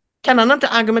 Kan han inte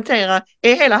argumentera,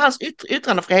 är hela hans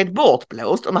yttrandefrihet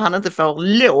bortblåst om han inte får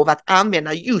lov att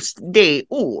använda just det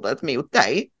ordet mot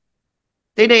dig?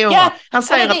 Det är det jag undrar. Han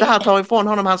säger att det här tar ifrån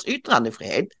honom hans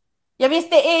yttrandefrihet. Ja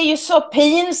visst, det är ju så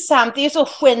pinsamt, det är så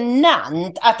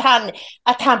genant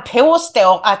att han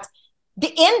påstår att det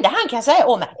enda han kan säga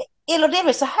om, eller det är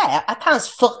väl så här, att hans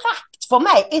förakt för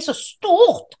mig är så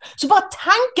stort. Så bara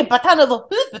tanken på att han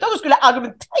överhuvudtaget skulle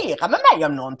argumentera med mig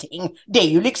om någonting, det är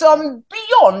ju liksom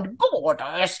beyond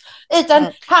borders. Utan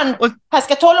han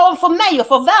ska tala om för mig och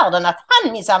för världen att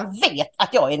han minsann vet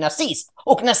att jag är nazist.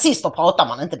 Och nazister pratar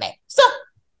man inte med. Så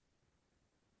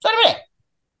är det.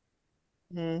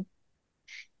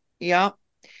 Ja,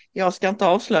 jag ska inte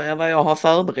avslöja vad jag har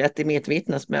förberett i mitt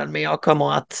vittnesmål, men jag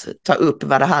kommer att ta upp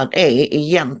vad det här är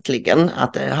egentligen.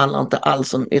 Att det handlar inte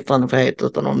alls om yttrandefrihet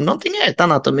utan om någonting helt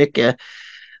annat och mycket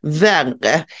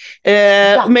värre.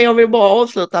 Men jag vill bara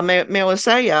avsluta med att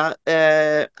säga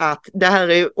att det här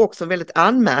är också väldigt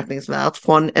anmärkningsvärt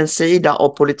från en sida av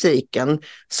politiken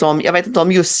som, jag vet inte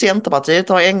om just Centerpartiet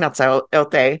har ägnat sig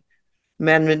åt det.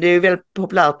 Men det är väldigt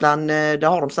populärt bland, det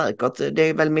har de säkert, det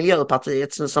är väl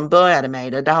Miljöpartiet som började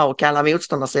med det här och kallar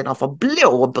motståndarsidan för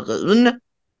blåbrun.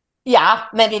 Ja,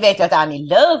 men vi vet ju att Annie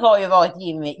Lööf har ju varit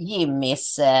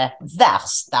Jimmys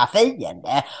värsta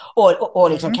fiende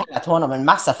och liksom kallat honom en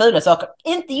massa fula saker.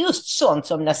 Inte just sånt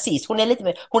som nazist, hon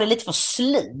är lite för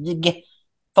slug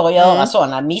för att göra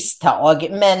sådana misstag.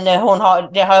 Men hon har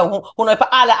ju på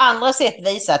alla andra sätt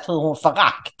visat hur hon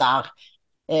föraktar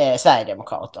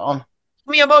Sverigedemokrater.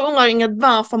 Men jag bara undrar Ingrid,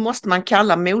 varför måste man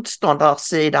kalla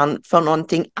motståndarsidan för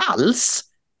någonting alls?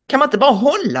 Kan man inte bara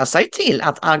hålla sig till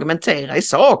att argumentera i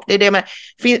sak? Det är det med,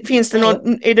 finns det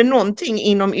är det någonting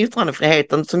inom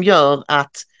yttrandefriheten som gör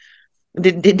att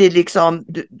det liksom,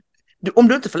 om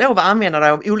du inte får lov att använda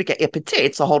dig av olika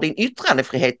epitet så har din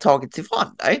yttrandefrihet tagits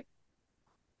ifrån dig?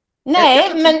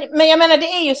 Nej, men jag menar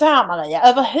det är ju så här Maria,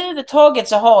 överhuvudtaget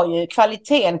så har ju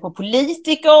kvaliteten på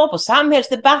politiker, på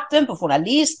samhällsdebatten, på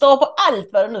journalister och på allt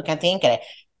vad du nu kan tänka dig,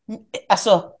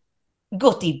 alltså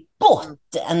gått i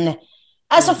botten.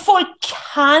 Alltså folk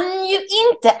kan ju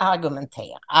inte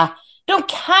argumentera. De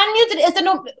kan ju inte,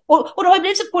 och det har ju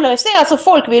blivit så polariserat så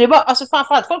folk vill ju bara, alltså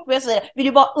framförallt folk vill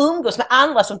ju bara umgås med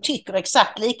andra som tycker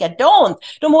exakt likadant.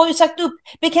 De har ju sagt upp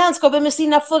bekantskapen med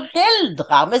sina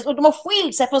föräldrar och de har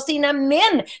skilt sig från sina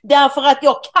män därför att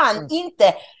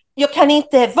jag kan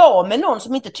inte vara med någon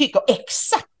som inte tycker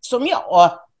exakt som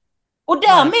jag. Och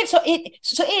därmed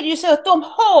så är det ju så att de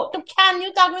kan ju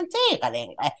inte argumentera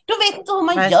längre. De vet inte hur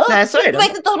man gör. Nej, så är det. De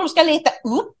vet inte hur de ska leta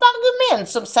upp argument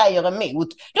som säger emot.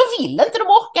 De vill inte, de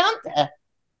orkar inte.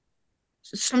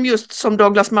 Som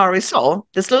Douglas Murray sa,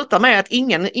 det slutar med att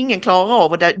ingen klarar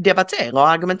av att debattera och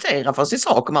argumentera för sin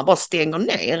sak och man bara stänger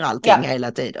ner allting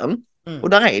hela tiden. Och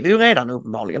där är vi ju redan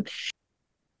uppenbarligen.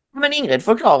 Men Ingrid,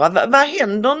 förklara, vad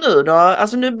händer nu då?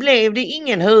 Alltså nu blev det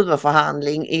ingen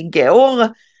huvudförhandling igår.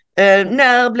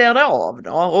 När blir det av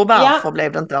då? Och varför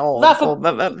blev det inte av?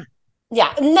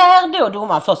 När då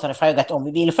domaren först hade frågat om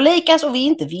vi ville förlikas och vi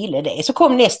inte ville det, så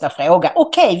kom nästa fråga.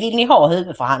 Okej, vill ni ha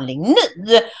huvudförhandling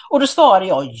nu? Och då svarade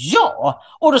jag ja.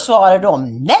 Och då svarade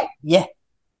de nej.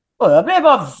 Och jag blev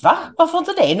bara, va? Varför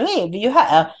inte det? Nu är vi ju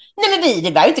här. Nej men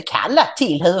det var ju inte kallat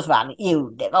till huvudförhandling. Jo,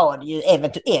 det var det ju.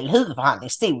 Eventuell huvudförhandling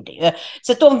stod det ju.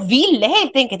 Så att de ville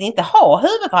helt enkelt inte ha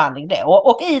huvudförhandling då.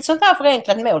 Och i ett sånt här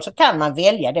förenklat mål så kan man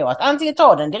välja då att antingen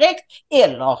ta den direkt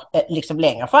eller liksom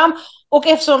längre fram. Och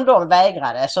eftersom de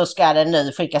vägrade så ska det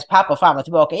nu skickas papper fram och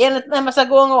tillbaka igen en massa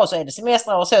gånger och så är det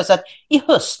semestrar och så. Så att i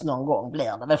höst någon gång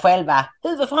blir det väl själva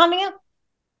huvudförhandlingen.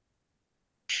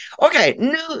 Okej,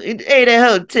 nu är det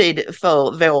hög tid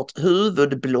för vårt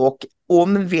huvudblock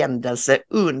Omvändelse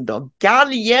under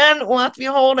galgen, och att vi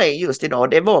har det just idag,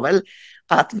 det var väl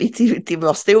att vi till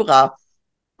vår stora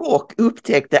och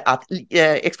upptäckte att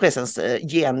Expressens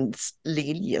Jens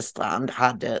Liljestrand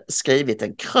hade skrivit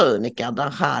en krönika där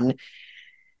han,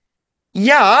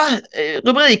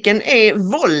 rubriken är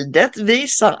 "Våldet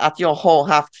visar att jag har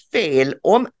haft fel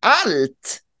om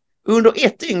allt. Under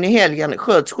ett dygn i helgen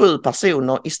sköts 7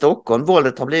 personer i Stockholm.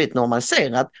 Våldet har blivit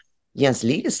normaliserat. Jens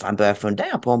Liljestrand börjar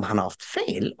fundera på om han har haft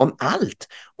fel om allt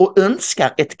och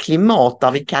önskar ett klimat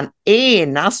där vi kan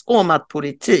enas om att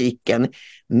politiken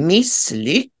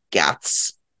misslyckats."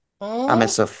 Ja, men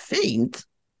så fint.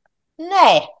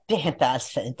 Nej, det är inte alls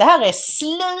fint. Det här är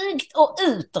slugt och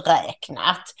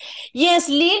uträknat. Jens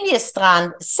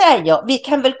Liljestrand säger vi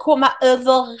kan väl komma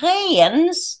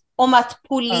överens om att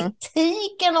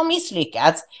politiken har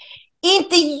misslyckats.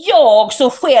 Inte jag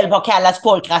som själv har kallat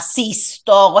folk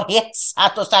rasister och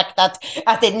hetsat och sagt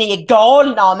att ni är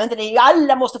galna, men inte det,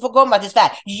 alla måste få komma till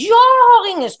Sverige. Jag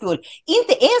har ingen skuld.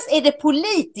 Inte ens är det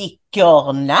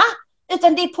politikerna,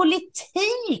 utan det är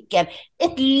politiken.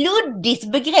 Ett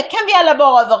luddigt begrepp. Kan vi alla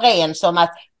vara överens om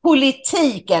att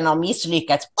politiken har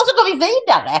misslyckats? Och så går vi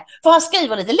vidare. För han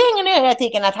skriver lite längre ner i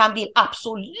artikeln att han vill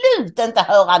absolut inte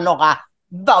höra några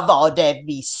 "vad var det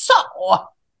vi sa?"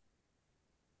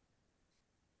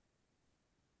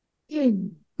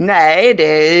 Nej,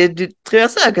 det tror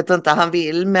jag säkert inte han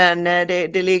vill, men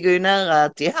det ligger ju nära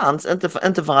till hands.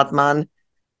 Inte för att man...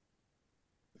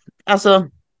 Alltså,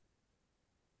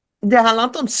 det handlar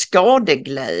inte om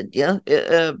skadeglädje.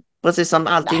 Precis som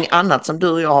allting annat som du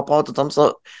och jag har pratat om,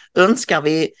 så önskar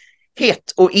vi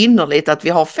hett och innerligt att vi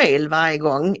har fel varje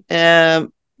gång.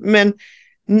 Men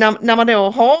när man då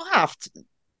har haft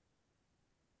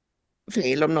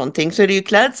fel om någonting, så är det ju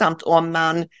klädsamt om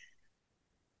man,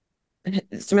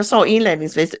 som jag sa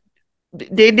inledningsvis,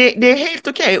 det är helt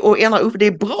okej att ändra upp. Det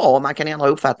är bra om man kan ändra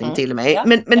uppfattning till och med. Ja.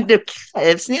 Men det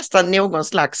krävs nästan någon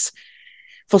slags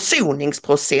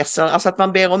försoningsprocesser, alltså att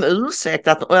man ber om ursäkt,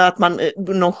 att man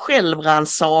någon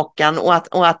självrannsakan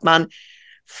och att man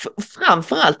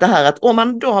framförallt det här att om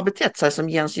man då har betett sig som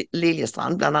Jens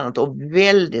Liljestrand bland annat och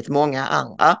väldigt många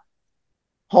andra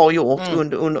har gjort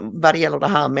under vad det gäller det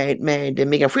här med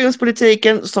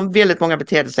migrationspolitiken, som väldigt många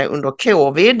betedde sig under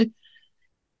covid.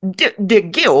 Det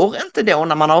går inte då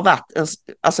när man har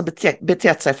varit,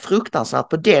 betett sig fruktansvärt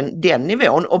på den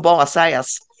nivån och bara säga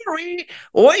sorry,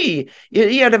 oj,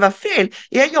 ja, det var fel.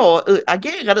 Ja, jag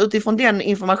agerade utifrån den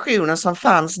informationen som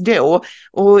fanns då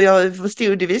och jag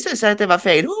förstod, det visade sig att det var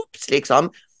fel. Oops,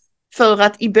 liksom. För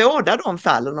att i båda de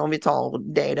fallen, om vi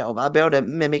tar det då, både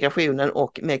med migrationen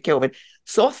och med covid,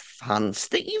 så fanns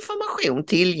det information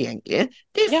tillgänglig.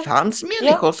 Det fanns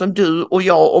människor som du och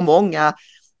jag och många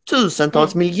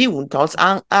tusentals, miljontals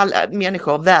alla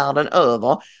människor världen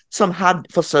över som hade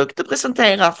försökt att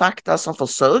presentera fakta, som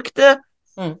försökte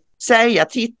säga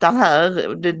titta här,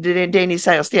 det ni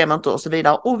säger stämmer inte och så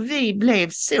vidare. Och vi blev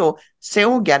så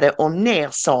sågade och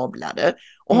nersablade.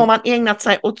 Och har man ägnat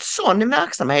sig åt sån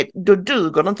verksamhet, då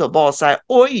duger det inte att bara säga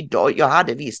oj då, jag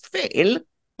hade visst fel.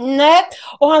 Nej,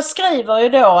 och han skriver ju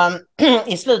då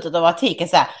i slutet av artikeln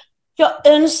så här: jag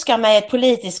önskar mig ett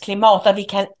politiskt klimat där vi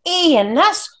kan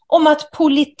enas om att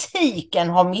politiken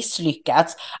har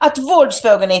misslyckats, att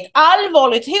våldsvågen är ett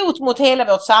allvarligt hot mot hela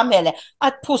vårt samhälle,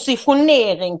 att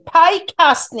positionering,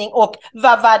 pajkastning och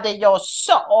vad var det jag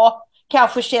sa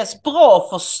kanske känns bra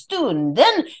för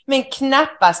stunden men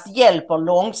knappast hjälper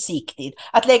långsiktigt.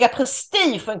 Att lägga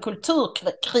prestigen,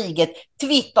 kulturkriget,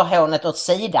 Twitterhånet åt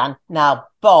sidan när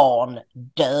barn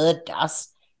dödas.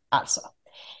 Alltså,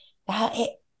 det här är...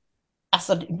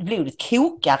 Alltså blodet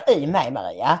kokar i mig,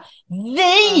 Maria.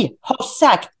 Vi har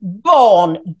sagt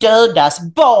barn dödas,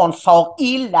 barn far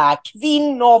illa,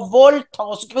 kvinnor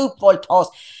våldtas, gruppvåldtas.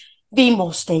 Vi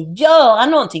måste göra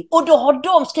någonting. Och då har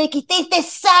de skrikit, det är inte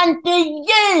sant, du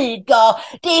ljuger.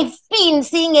 Det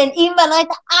finns ingen invandrare,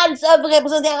 inte alls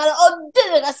överrepresenterad. Och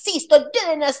du är rasist och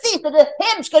du är nazist och du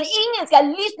är hemsk och ingen ska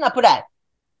lyssna på det.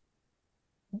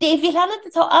 Det vill han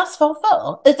inte ta ansvar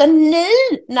för. Utan nu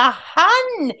när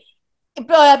han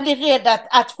börjar bli rädd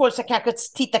att folk ska kanske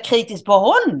titta kritiskt på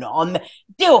honom,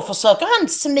 då försöker han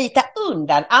smita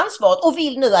undan ansvaret och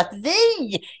vill nu att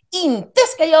vi inte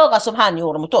ska göra som han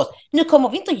gjorde mot oss. Nu kommer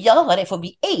vi inte att göra det, för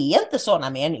vi är inte sådana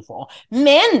människor.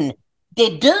 Men det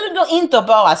duger inte att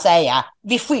bara säga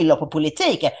vi skyller på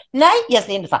politiken. Nej, Jens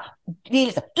Liljestrand,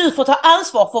 du får ta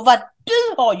ansvar för vad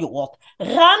du har gjort.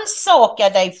 Rannsaka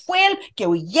dig själv,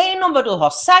 gå igenom vad du har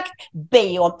sagt,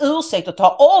 be om ursäkt och ta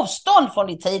avstånd från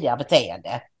ditt tidigare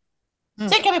beteende.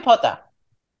 Sen kan vi prata.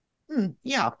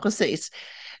 Ja, precis.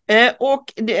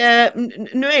 Och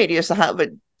nu är det ju så här,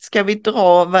 ska vi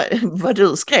dra vad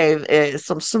du skrev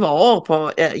som svar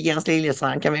på Jens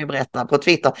Liljestrand, kan vi berätta på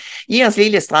Twitter. Jens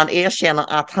Liljestrand erkänner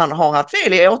att han har haft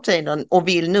fel i årtionden och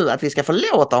vill nu att vi ska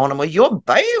förlåta honom och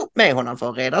jobba ihop med honom för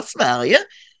att rädda Sverige.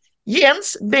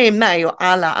 Jens, be mig och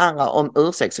alla andra om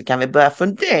ursäkt så kan vi börja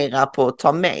fundera på att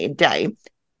ta med dig.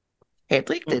 Helt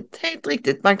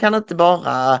riktigt. Man kan inte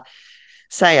bara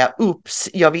säga ups,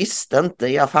 jag visste inte,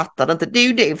 jag fattade inte. Det är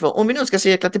ju det, för om vi nu ska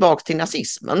cirkla tillbaka till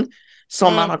nazismen,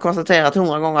 som man har konstaterat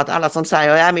 100 gånger, att alla som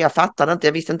säger ja, men jag fattade inte,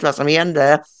 jag visste inte vad som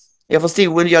hände, jag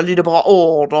förstod, jag lydde bara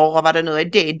order och vad det nu är,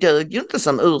 det dög ju inte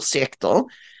som ursäkter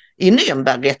i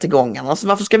Nürnbergrättegångarna, så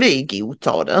varför ska vi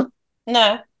godta det?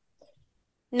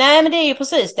 Nej, men det är ju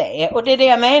precis det. Och det är det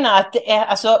jag menar, att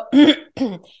alltså,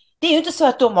 det är ju inte så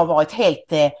att de har varit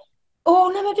helt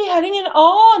nej, men vi hade ingen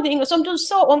aning. Och som du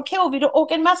sa om covid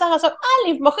och en massa andra saker,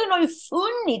 all information har ju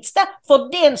funnits där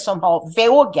för den som har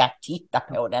vågat titta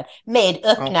på den med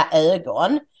öppna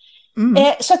ögon.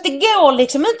 Så att det går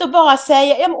liksom inte att bara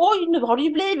säga ja, men, oj, nu har det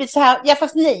ju blivit så här. Ja,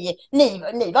 fast ni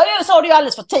sa det ju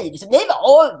alldeles för tidigt. Ni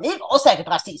var säkert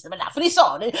rasister, men därför ni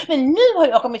sa det. Men nu har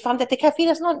jag kommit fram till att det kan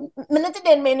finnas någon, men inte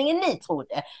den meningen ni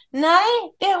trodde.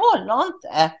 Nej, det håller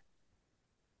inte.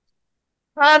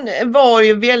 Han var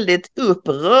ju väldigt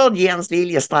upprörd, Jens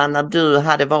Liljestrand, när du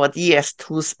hade varit gäst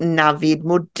hos Navid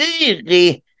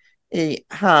Modiri i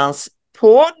hans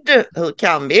podd. Hur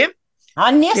kan vi?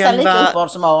 Ja, nästan lika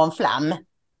upprörd som Aron Flam.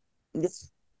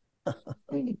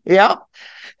 Ja,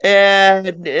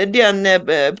 den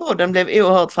podden blev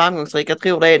oerhört framgångsrik. Jag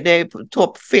tror det är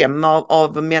topp 5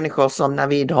 av människor som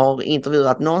Navid har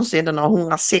intervjuat någonsin. Den har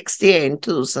 161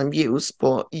 000 views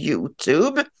på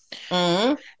YouTube.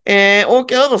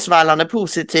 Och översvallande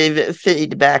positiv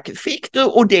feedback fick du,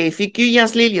 och det fick ju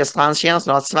Jens Liljestrands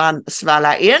känsla att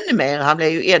svalla ännu mer. Han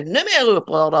blev ju ännu mer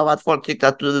upprörd av att folk tyckte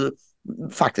att du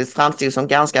faktiskt framstod som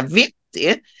ganska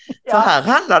vettig. Ja. För här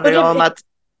handlade det om att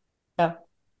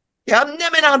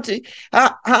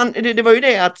det var ju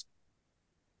det att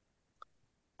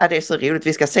det är så roligt.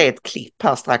 Vi ska se ett klipp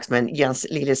här strax med Jens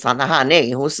Liljestrand när han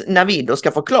är hos Navid och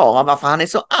ska förklara varför han är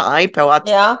så arg på att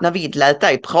Navid lät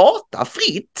dig prata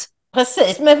fritt.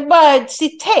 Precis, men bara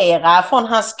citera från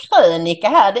hans krönika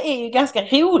här. Det är ju ganska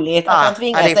roligt att han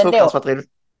tvingas det är fruktansvärt roligt.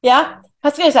 Ja,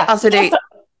 han skriver så här. Alltså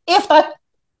efter att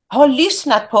ha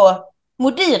lyssnat på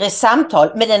Modiris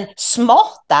samtal med den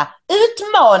smarta,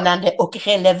 utmanande och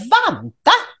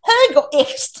relevanta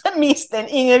högerextremisten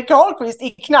Ingrid Carlqvist i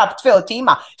knappt 2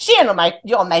 timmar känner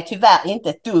jag mig tyvärr inte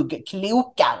ett dugg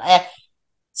klokare.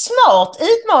 Smart,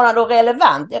 utmanande och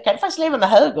relevant. Jag kan faktiskt leva med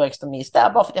högerextremist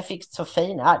där bara för att jag fick så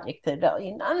fina adjektiv där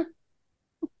innan.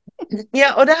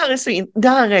 Ja, och det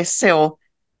här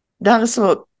är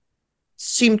så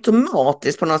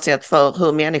symptomatiskt på något sätt för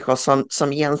hur människor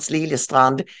som Jens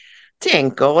Liljestrand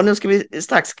tänker. Och nu ska vi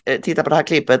strax titta på det här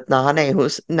klippet när han är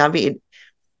hos Navid.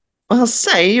 Och han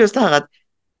säger just det här att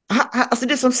alltså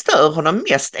det som stör honom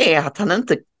mest är att han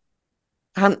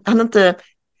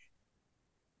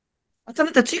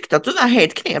inte tyckte att du var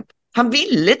helt knäpp. Han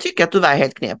ville tycka att du var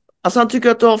helt knäpp. Alltså han tycker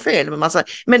att du har fel med massa.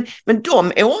 Men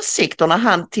de åsikterna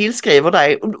han tillskriver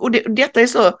dig, och detta är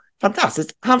så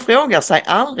fantastiskt. Han frågar sig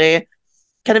aldrig,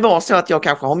 kan det vara så att jag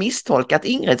kanske har misstolkat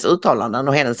Ingrids uttalanden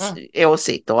och hennes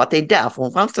åsikter och att det är därför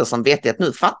hon framstår som vettig, att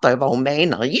nu fattar jag vad hon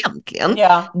menar egentligen.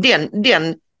 Ja.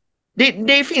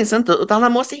 Det finns inte, utan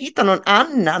han måste hitta någon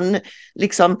annan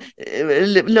liksom,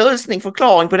 lösning,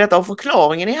 förklaring på detta, och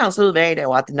förklaringen i hans huvud är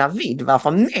då att Navid var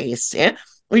för med sig,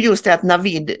 och just det att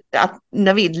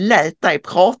Navid lät dig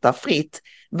prata fritt,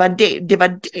 det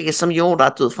var det som gjorde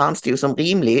att du framstod som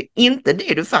rimlig, inte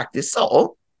det du faktiskt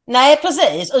sa. Nej,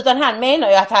 precis. Utan han menar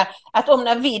ju att om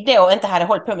Navid då inte hade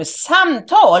hållit på med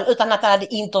samtal utan att han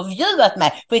hade intervjuat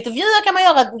mig. För intervjuer kan man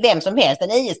göra vem som helst,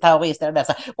 en IS-terrorist eller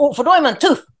dessa. Och för då är man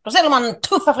tuff. Då ställer man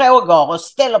tuffa frågor och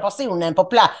ställer personen på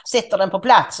plats, sätter den på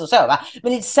plats och så, va.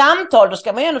 Men i ett samtal då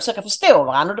ska man ju ändå försöka förstå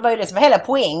varandra. Och det var ju det som var hela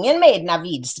poängen med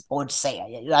Navids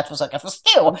poddserie. Att försöka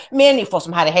förstå människor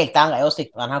som hade helt andra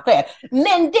åsikter än han själv.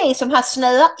 Men det som han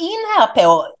snöar in här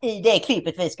på i det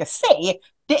klippet vi ska se,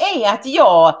 det är att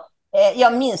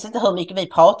jag minns inte hur mycket vi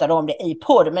pratade om det i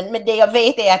podden, men det jag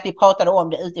vet är att vi pratade om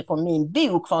det utifrån min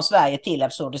bok Från Sverige till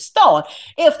Absurdistan.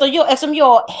 Eftersom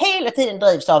jag hela tiden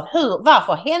drivs av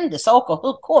varför hände saker,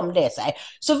 hur kom det sig?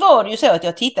 Så var det ju så att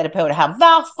jag tittade på det här.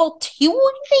 Varför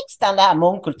tog riksdagen det här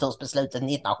mångkultursbeslutet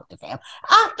 1975?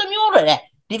 Att de gjorde det,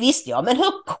 det visste jag, men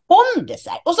hur kom det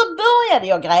sig? Och så började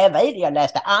jag gräva i det. Jag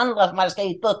läste andra som hade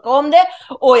skrivit böcker om det,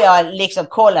 och jag liksom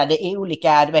kollade i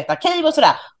olika arkiv och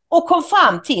sådär. Och kom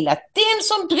fram till att den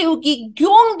som drog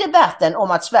igång debatten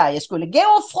om att Sverige skulle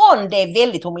gå från det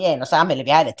väldigt homogena samhälle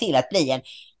vi hade till att bli en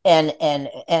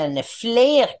en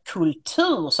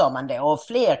flerkultur, sa man då, och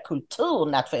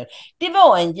flerkulturnation. Det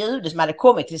var en jude som hade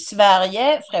kommit till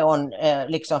Sverige från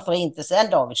liksom förintelsen,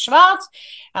 David Schwarz.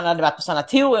 Han hade varit på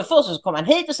sanatorium först, och så kom han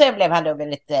hit, och sen blev han då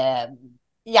väldigt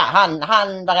han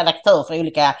var redaktör för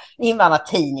olika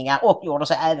invandrartidningar och gjorde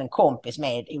sig även kompis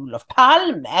med Olof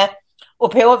Palme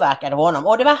och påverkade honom.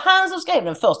 Och det var han som skrev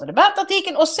den första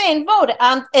debattartikeln, och sen var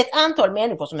det ett antal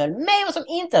människor som höll med och som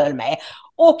inte höll med.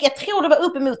 Och jag tror det var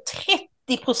uppemot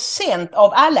 30%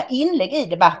 av alla inlägg i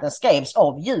debatten skrevs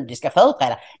av judiska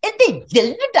företrädare. Inte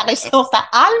judar i största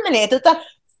allmänhet, utan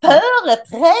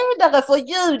företrädare för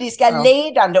judiska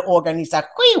ledande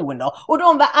organisationer. Och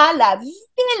de var alla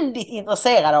väldigt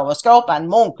intresserade av att skapa en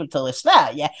mångkultur i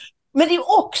Sverige. Men det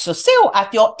är också så att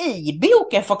jag i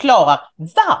boken förklarar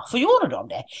varför gjorde de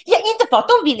det. Ja, inte för att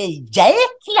de ville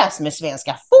jäklas med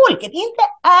svenska folket, inte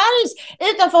alls.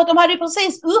 Utan för att de hade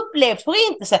precis upplevt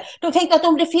förintelsen. De tänkte att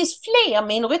om det finns fler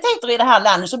minoriteter i det här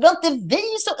landet så blir inte vi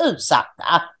så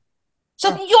utsatta. Så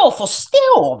att jag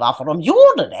förstår varför de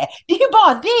gjorde det. Det är ju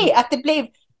bara det att det blev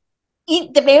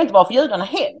inte bra för judarna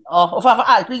heller. Och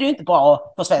framförallt blev det inte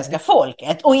bra för svenska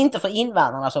folket. Och inte för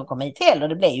invandrarna som kom hit heller.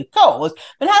 Det blev ju kaos.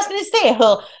 Men här ska ni se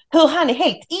hur han är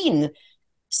helt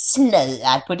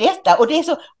insnöad på detta. Och det är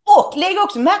så, och lägg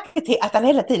också märke till att han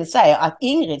hela tiden säger att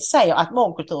Ingrid säger att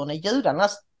mångkulturen är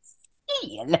judarnas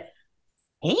fel.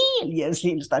 Jens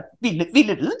Lindstad, ville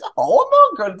du inte ha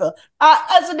mångkultur?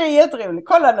 Alltså det är jätteroligt.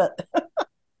 Kolla nu.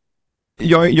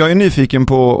 Jag är nyfiken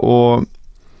på att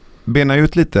bena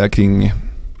ut lite kring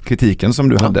kritiken som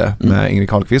du hade med Ingrid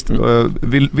Carlqvist.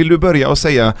 Vill du börja och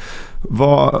säga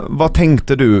vad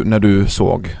tänkte du när du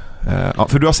såg?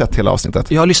 För du har sett hela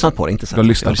avsnittet. Jag har lyssnat på det, inte sett. Du har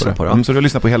lyssnat på det. Så du har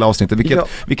lyssnat på hela avsnittet.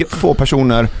 Vilket få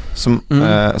personer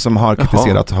som har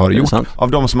kritiserat har gjort.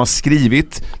 Av de som har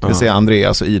skrivit, det vill säga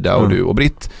Andreas och Ida och du och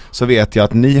Britt, så vet jag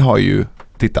att ni har ju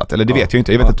tittat, eller det vet jag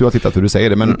inte. Jag vet att du har tittat hur du säger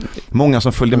det, men många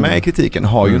som följde med i kritiken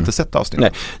har ju inte sett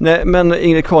avsnittet. Nej, men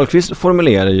Ingrid Carlqvist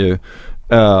formulerar ju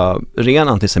ren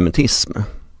antisemitism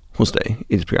hos dig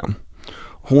i ditt program.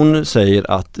 Hon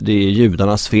säger att det är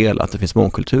judarnas fel att det finns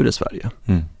mångkultur i Sverige.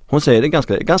 Hon säger det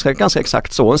ganska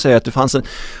exakt så. Hon säger att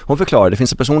hon förklarar att det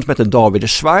finns en person som heter David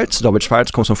Schwarz. David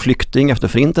Schwarz kom som flykting efter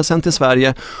förintelsen till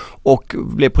Sverige och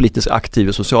blev politiskt aktiv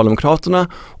i Socialdemokraterna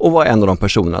och var en av de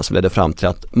personerna som ledde fram till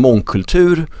att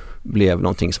mångkultur blev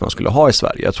någonting som man skulle ha i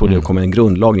Sverige. Jag tror det kom en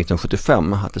grundlag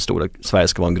 1975 att det stod att Sverige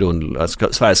ska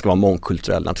vara en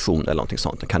mångkulturell nation eller någonting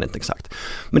sånt. Jag kan inte exakt.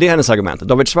 Men det är hennes argument.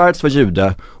 David Schwarz var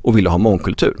jude och ville ha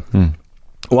mångkultur.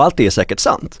 Och allt det är säkert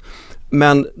sant.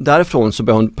 Men därifrån så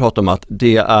börjar hon prata om att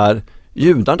det är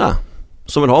judarna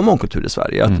som vill ha mångkultur i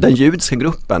Sverige. Att den judiska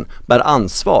gruppen bär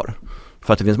ansvar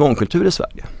för att det finns mångkultur i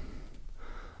Sverige.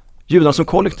 Judarna som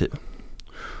kollektiv.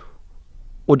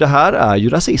 Och det här är ju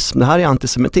rasism, det här är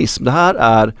antisemitism. Det här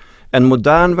är en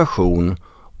modern version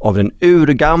av den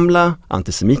urgamla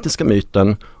antisemitiska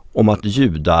myten om att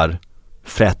judar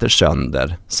fräter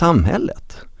sönder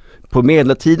samhället. På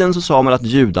medeltiden så sa man att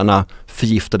judarna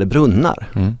förgiftade brunnar.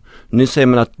 Nu säger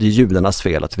man att det är judarnas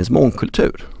fel att det finns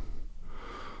mångkultur.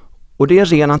 Och det är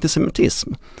ren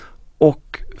antisemitism.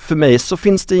 Och för mig så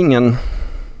finns det ingen,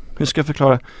 hur ska jag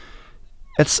förklara,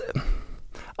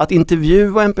 att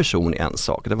intervjua en person är en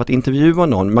sak. Att intervjua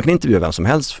någon, man kan intervjua vem som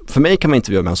helst. För mig kan man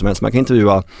intervjua vem som helst. Man kan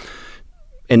intervjua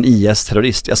en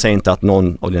IS-terrorist. Jag säger inte att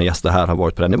någon av dina gäster här har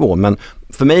varit på den nivån, men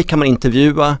för mig kan man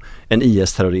intervjua en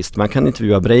IS-terrorist, man kan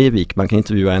intervjua Breivik, man kan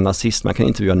intervjua en nazist, man kan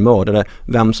intervjua en mördare,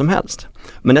 vem som helst.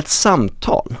 Men ett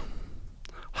samtal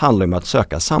handlar om att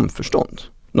söka samförstånd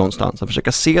någonstans, att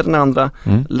försöka se den andra,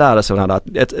 lära sig av den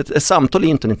andra. Ett samtal är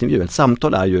inte en intervju, ett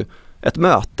samtal är ju ett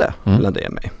möte mellan dig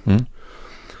och mig.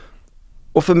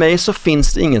 Och för mig så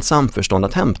finns det inget samförstånd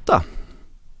att hämta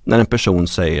när en person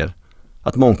säger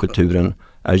att mångkulturen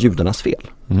är judarnas fel.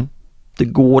 Det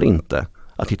går inte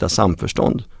att hitta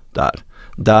samförstånd där.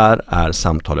 Där är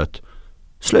samtalet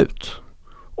slut.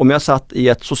 Om jag satt i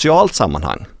ett socialt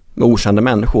sammanhang med okända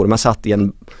människor, om jag satt i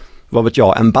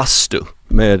en bastu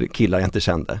med killar jag inte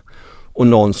kände och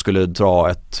någon skulle dra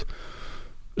ett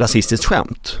rasistiskt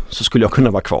skämt, så skulle jag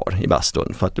kunna vara kvar i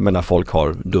bastun för att folk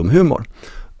har dum humor.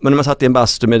 Men om jag satt i en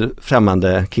bastu med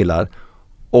främmande killar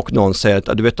och någon säger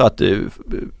att du vet att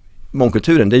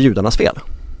mångkulturen, det är judarnas fel,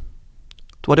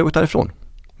 då har det gått därifrån.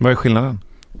 Vad är skillnaden?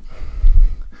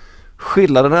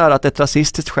 Skillnaden är att ett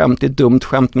rasistiskt skämt är ett dumt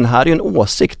skämt, men här är en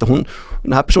åsikt.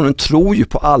 Den här personen tror ju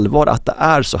på allvar att det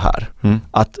är så här.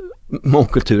 Att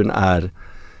mångkulturen är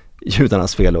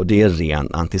judarnas fel och det är ren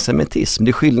antisemitism.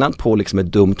 Det är skillnad på liksom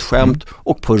ett dumt skämt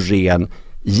och på ren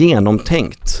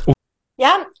genomtänkt.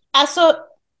 Ja, alltså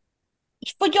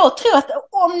För jag tror att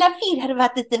om Navid hade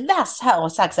varit lite vass här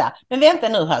och sagt så här, men vänta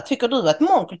nu här, tycker du att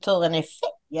mångkulturen är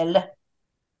fel?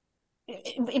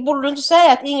 Borde du inte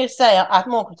säga att Ingrid säger att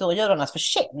mångkultur är judarnas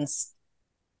förtjänst?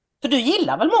 För du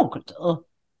gillar väl mångkultur?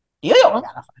 Det gör jag i alla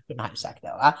fall, kunde han ju sagt då,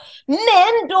 va?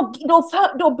 Men då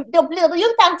blir det ju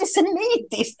inte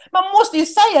antisemitiskt. Man måste ju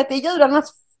säga att det är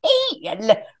judarnas fel.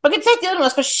 Man kan inte säga att det är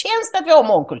judarnas förtjänst att vi har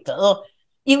mångkultur.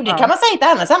 Jo, det kan man säga i ett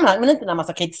annat sammanhang, men inte när man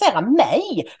ska kritisera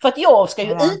mig. För att jag ska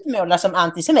ju utmålas som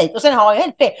antisemit. Och sen har jag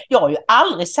helt fel. Jag har ju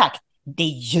aldrig sagt det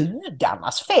är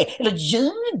judarnas fel. Eller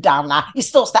judarna i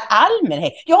största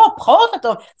allmänhet. Jag har pratat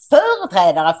om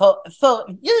företrädare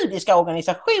för judiska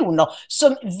organisationer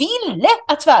som ville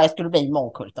att Sverige skulle bli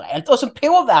mångkulturellt. Och som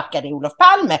påverkade Olof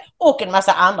Palme och en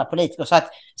massa andra politiker.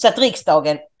 Så att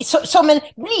riksdagen, som en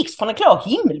blixt från en klar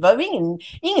himmel, var ju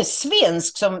ingen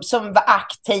svensk som var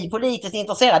aktiv, politiskt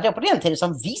intresserad då på den tiden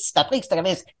som visste att riksdagen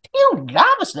ens tog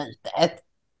beslutet.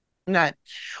 Nej.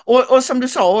 Och som du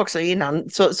sa också innan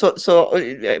så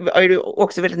är du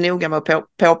också väldigt noga med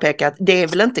att påpeka att det är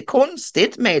väl inte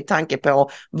konstigt med tanke på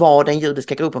vad den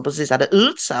judiska gruppen precis hade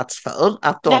utsatts för,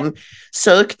 att de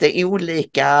sökte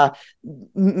olika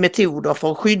metoder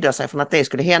för att skydda sig från att det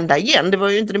skulle hända igen. Det är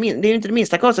ju inte det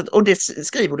minsta konstigt, och det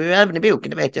skriver du ju även i boken,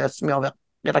 det vet jag som jag var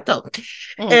redaktör.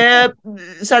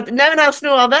 Så att nej, men han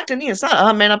snurrar verkligen in så här.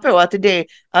 Han menar på att det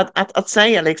att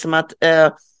säga liksom att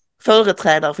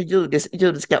företrädare för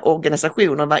judiska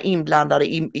organisationer var inblandade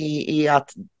i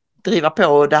att driva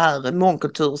på det här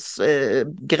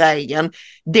mångkultursgrejen.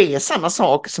 Det är samma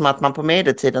sak som att man på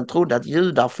medeltiden trodde att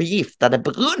judar förgiftade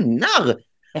brunnar.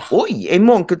 Ja. Oj, är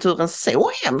mångkulturen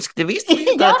så hemskt? Det visste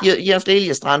vi inte att Jens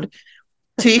Liljestrand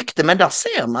tyckte, men där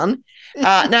ser man.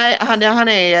 Nej, han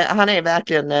är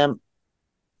verkligen...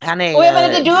 Och jag menar,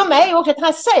 det dumma är ju också att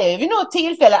han säger vid något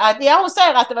tillfälle att hon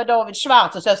säger att det var David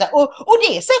Schwarz och så och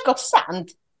det är säkert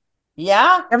sant.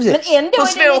 Ja, men ändå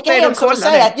är det lika hemskt som att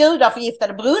säga att judar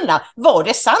förgiftade brunnar. Var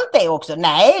det sant det också?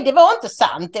 Nej, det var inte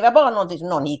sant. Det var bara någonting som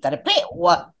någon hittade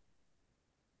på.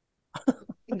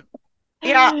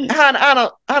 Ja,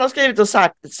 han har skrivit och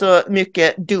sagt så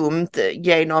mycket dumt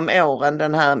genom åren,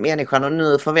 den här människan, och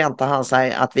nu förväntar han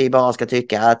sig att vi bara ska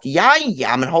tycka att ja,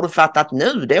 men har du fattat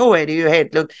nu? Då är det ju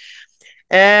helt lugnt.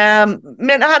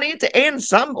 Men han är inte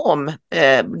ensam om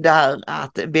det här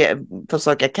att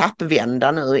försöka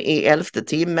kappvända nu i 11:e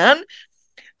timmen.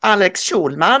 Alex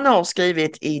Schulman har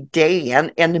skrivit i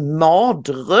DN en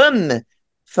mardröm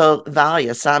för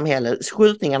varje samhälle.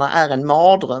 Skjutningarna är en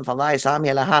mardröm för varje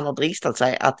samhälle. Han har dristat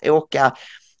sig att åka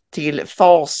till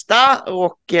Farsta,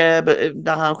 och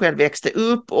där han själv växte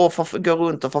upp, och gå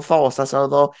runt och förfasas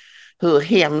över hur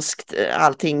hemskt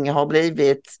allting har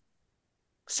blivit.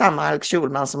 Samma Alex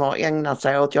Schulman som har ägnat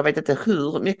sig åt, jag vet inte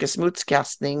hur mycket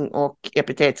smutskastning och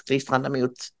epitetklistrande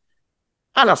mot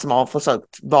alla som har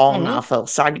försökt varna för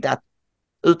sagda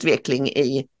utveckling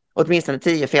i åtminstone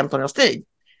 10-15 års tid.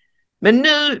 Men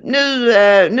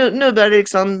nu börjar det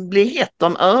liksom bli hett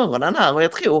om öronen här, och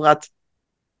jag tror att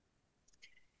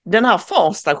den här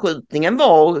Farsta-skjutningen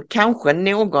var kanske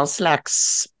någon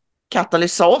slags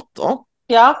katalysator.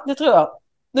 Ja, det tror jag.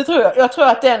 Jag tror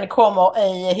att den kommer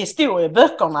i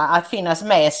historieböckerna att finnas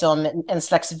med som en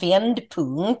slags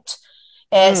vändpunkt.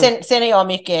 Sen är jag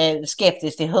mycket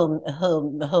skeptisk till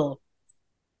hur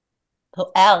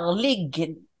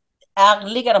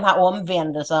ärliga de här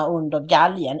omvändelserna under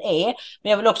galgen är. Men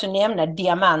jag vill också nämna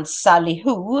Diamant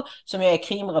Salihu, som jag är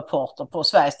krimreporter på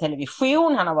Sveriges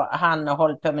Television. Han har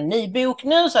hållit på med en ny bok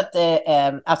nu, så att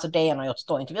alltså DN har gjort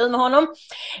stor intervju med honom.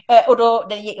 Och då,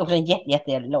 det är också en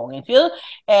jättelång intervju.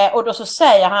 Och då så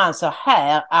säger han så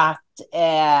här att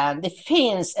det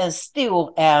finns en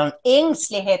stor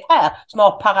ängslighet här som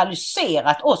har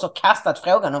paralyserat oss och kastat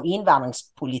frågan om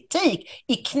invandringspolitik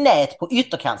i knät på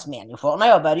ytterkantsmänniskor. När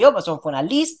jag började jobba som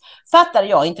journalist fattade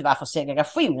jag inte varför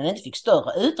segregationen inte fick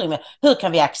större utrymme. Hur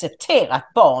kan vi acceptera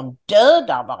att barn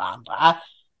dödar varandra?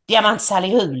 Diamant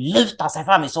Salihu lutar sig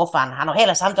fram i soffan. Han har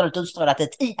hela samtalet utstrålat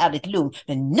ett ihärdigt lugn,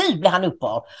 men nu blir han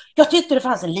upprörd. Jag tyckte det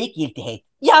fanns en likgiltighet.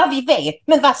 Ja, vi vet,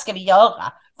 men vad ska vi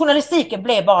göra? Journalistiken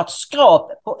blev bara ett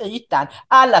skrap på ytan.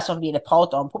 Alla som ville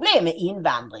prata om problem med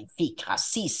invandring fick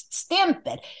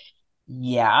rasiststämpel.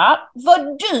 Ja, var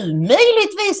du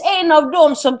möjligtvis en av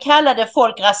dem som kallade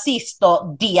folk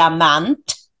rasister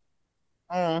Diamant?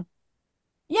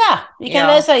 Ja, vi kan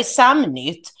läsa i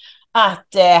Samnytt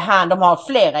att de har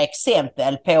flera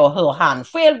exempel på hur han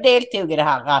själv deltog i det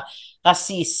här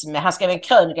rasism. Han skrev en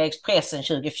krönika i Expressen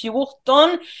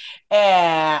 2014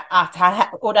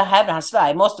 och där hävdade han att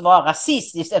Sverige måste vara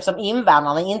rasistiskt eftersom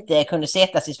invandrarna inte kunde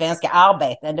sättas i svenska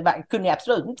arbeten. Det kunde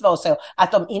absolut inte vara så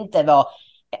att de inte var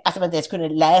alltså man inte ens kunde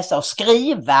läsa och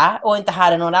skriva och inte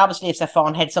hade någon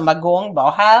arbetslivserfarenhet som var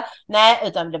gångbar här. Nej,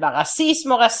 utan det var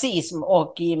rasism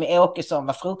och Jimmy Åkesson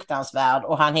var fruktansvärd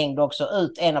och han hängde också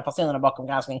ut en av personerna bakom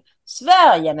granskning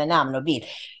Sverige med namn och bild.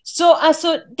 Så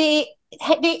alltså det är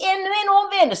ännu en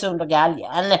omvändelse under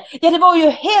galgen. Ja, det var ju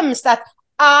hemskt att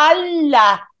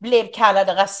alla blev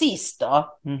kallade rasister.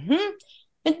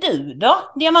 Men du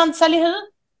då, Diamant Salihu?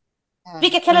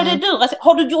 Vilka kallade du?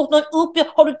 Har du gjort någon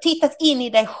har du tittat in i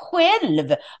dig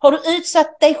själv? Har du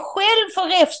utsatt dig själv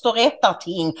för räfst och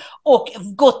rättarting och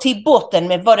gått till botten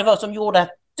med vad det var som gjorde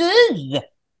att du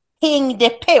hängde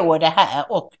på det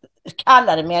här och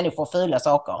kallade människor fula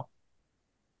saker?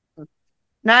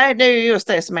 Nej, det är ju just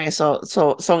det som är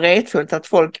så retfullt, att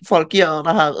folk gör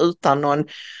det här utan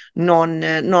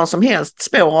någon som helst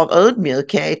spår av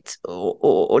ödmjukhet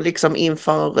och liksom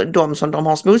inför dem som de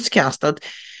har smutskastat.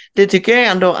 Det tycker jag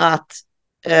ändå att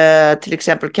till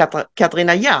exempel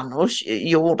Katarina Janouch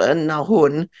gjorde när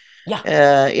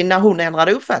hon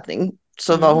ändrade uppfattning.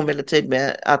 Så var hon väldigt tydlig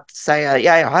med att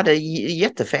säga, jag hade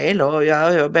jättefel och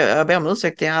jag ber om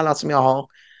ursäkt till alla som jag har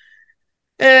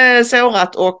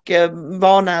sårat och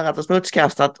vanärat och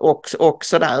smutskastat och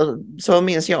sådär. Så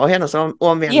minns jag hennes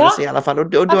omvändelse i alla fall. Och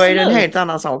då är det en helt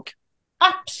annan sak.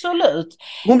 Absolut.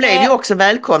 Hon blev ju också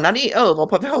välkomnad över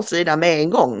på vår sida med en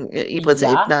gång i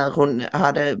princip när hon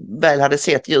väl hade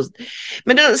sett just.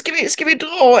 Men då ska vi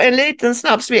dra en liten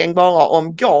snabb sväng bara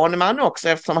om Ganman också,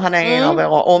 eftersom han är en av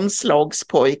våra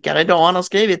omslagspojkar idag. Han har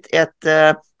skrivit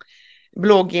ett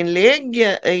blogginlägg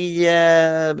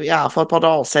för ett par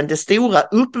dagar sedan. Det stora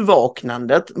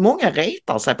uppvaknandet. Många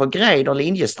retar sig på Greider,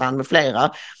 Linjestrand med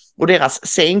flera och deras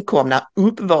senkomna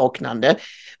uppvaknande.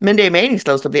 Men det är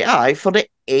meningslöst att bli arg, för det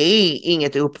är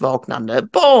inget uppvaknande.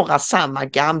 Bara samma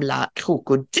gamla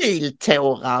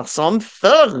krokodiltårar som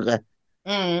förr.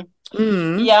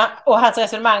 Ja, och hans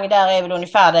resonemang där är väl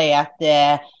ungefär det att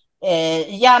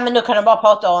men nu kan de bara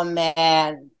prata om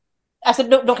alltså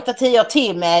de kan ta 10 år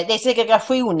till med det är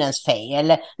segregationens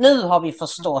fel. Nu har vi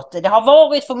förstått det. Det har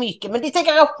varit för mycket, men det är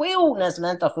segregationen som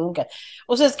inte har funkat.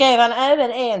 Och så skrev han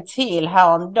även en till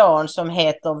häromdagen som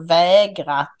heter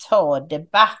Vägra ta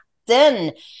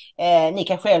debatten. Ni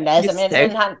kan själv läsa.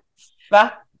 Men han,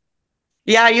 va?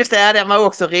 Ja, just det. Den var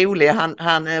också rolig.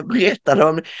 Han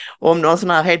berättade om någon sån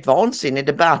här helt vansinnig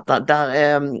debatt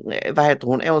där, vad heter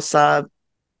hon? Åsa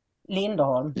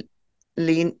Linderholm.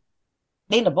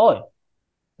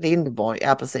 Linderborg,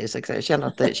 ja precis. Jag kände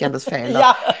att det kändes fel.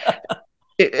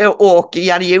 Och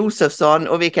Janne Josefsson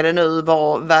och vilka det nu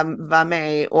var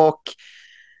med och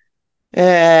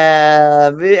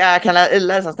jag kan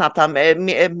läsa snabbt här.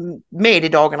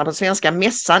 Mediedagarna på Svenska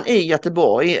mässan i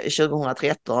Göteborg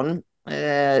 2013.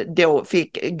 Då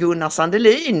fick Gunnar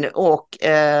Sandelin och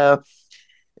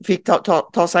fick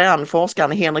ta sig an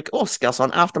forskaren Henrik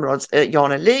Oskarsson, Aftonbladets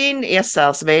Jan Elin,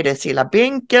 SRs vd Silla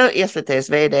Bänker, SVTs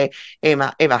vd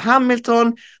Eva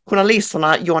Hamilton,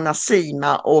 journalisterna Jonna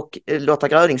Sima och Lotta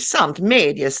Gröding samt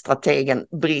mediestrategen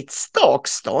Britt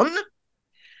Stakston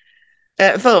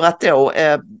för att då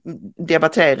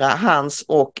debattera hans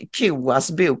och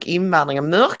Koas bok Invandring och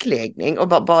mörkläggning och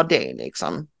bara det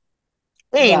liksom.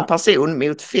 En person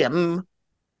mot 5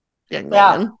 den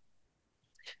gången.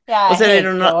 Ja, och sen helt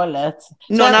är det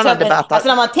någon annan debatt. Alltså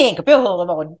när man tänker på hur det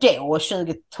var då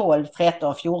 2012,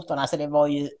 13, 14, alltså det var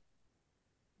ju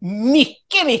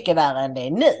mycket, mycket värre än det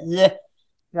är nu.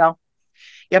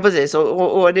 Ja, precis.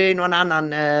 Och det är någon annan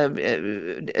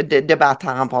debatt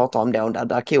här han pratar om då,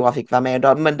 där Koa fick vara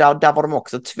med. Men där var de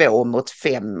också 2 mot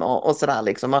 5 och sådär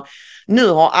liksom. Och nu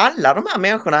har alla de här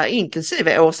människorna,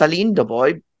 inklusive Åsa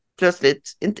Linderborg,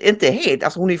 plötsligt, inte helt,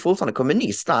 alltså hon är ju fortfarande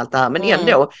kommunist och allt det här, men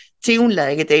ändå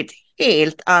tonläget är ett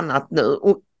helt annat nu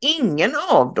och ingen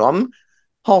av dem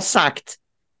har sagt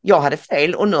jag hade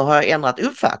fel och nu har jag ändrat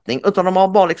uppfattning, utan de har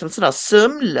bara liksom sådär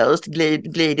sömlöst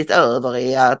glidit över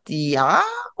i att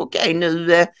nu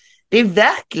det är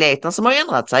verkligheten som har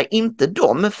ändrat sig, inte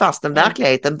de, fastän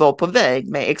verkligheten var på väg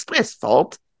med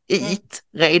expressfart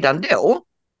redan då.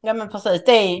 Ja men precis,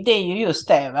 det är ju just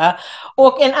det va.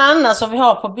 Och en annan som vi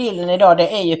har på bilden idag,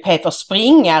 det är ju Peter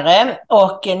Springare,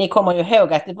 och ni kommer ju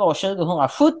ihåg att det var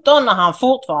 2017 när han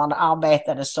fortfarande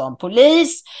arbetade som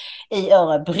polis i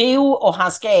Örebro, och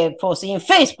han skrev på sin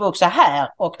Facebook så här,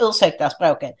 och ursäkta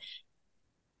språket: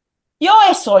 jag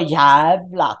är så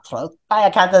jävla trött.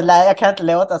 Jag kan inte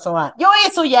låta som han. Jag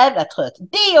är så jävla trött.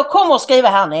 Det jag kommer att skriva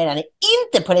här nedan är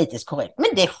inte politiskt korrekt, men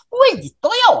det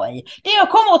skiter jag i. Det jag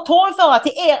kommer att torgföra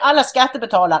till er alla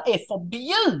skattebetalare är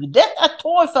förbjudet att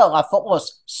torgföra för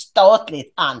oss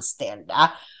statligt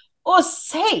anställda. Och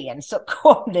sen så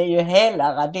kom det ju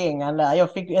hela radängan där.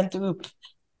 Jag fick ju inte upp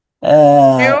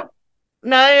Jo.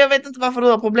 Nej, jag vet inte varför du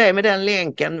har problem med den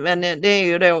länken, men det är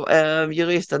ju då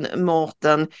juristen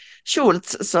Mårten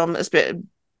Schultz som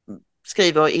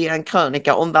skriver i en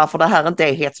krönika om varför det här inte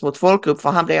är hets mot folkgrupp, för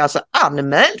han blev alltså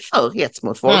anmäld för hets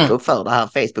mot folkgrupp för det här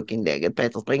Facebook-inlägget,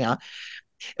 Peter Springare.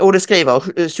 Och det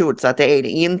skriver Schultz att det är det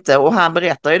inte, och han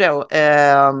berättar ju då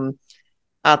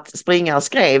att Springare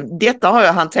skrev: detta har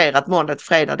jag hanterat måndag till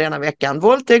fredag denna veckan.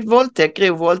 Våldtäkt,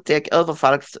 grov våldtäkt,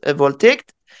 överfallsvåldtäkt,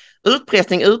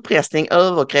 utpressning,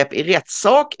 övergrepp i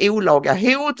rättssak, olaga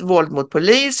hot, våld mot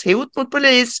polis, hot mot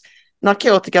polis,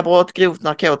 narkotikabrott, grovt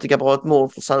narkotikabrott,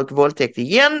 mordförsök, våldtäkt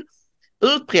igen,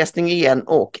 utpressning igen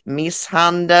och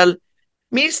misshandel.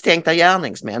 Misstänkta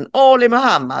gärningsmän: Ali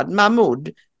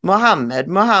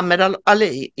Mohammed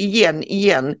Ali,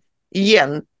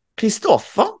 igen.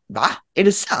 Kristoffer, va? Är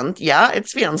det sant? Ja, ett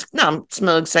svenskt namn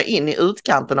smög sig in i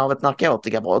utkanten av ett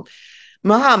narkotikabrott.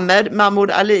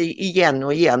 Mahmoud Ali igen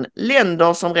och igen.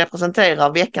 Länder som representerar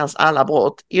veckans alla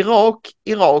brott: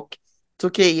 Irak,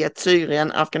 Turkiet,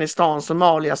 Syrien, Afghanistan,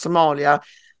 Somalia,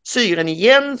 Syrien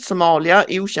igen, Somalia,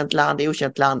 okänt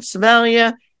land,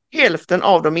 Sverige. Hälften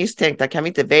av de misstänkta kan vi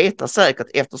inte veta säkert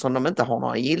eftersom de inte har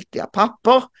några giltiga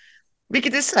papper,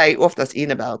 vilket i sig oftast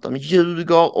innebär att de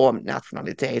ljuger om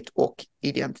nationalitet och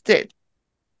identitet.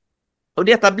 Och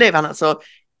detta blev han alltså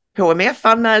HMF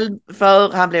anmäld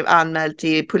för. Han blev anmäld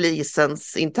till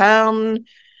polisens intern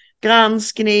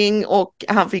granskning och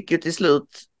han fick ju till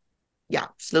slut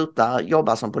sluta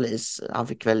jobba som polis. Han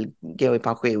fick väl gå i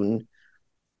pension.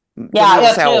 Ja,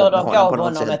 jag tror de gav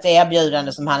honom ett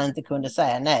erbjudande som han inte kunde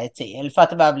säga nej till, för att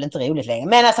det var väl inte roligt längre.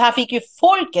 Men alltså, han fick ju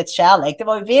folkets kärlek. Det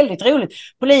var ju väldigt roligt.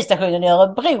 Polisstationen i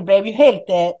Örebro blev ju helt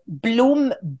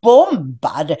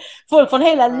blombombad. Folk från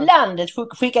hela landet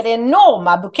skickade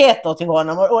enorma buketter till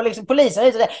honom och liksom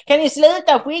polisen sa: kan ni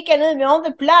sluta skicka nu, vi har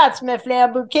inte plats med fler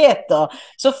buketter.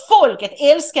 Så folket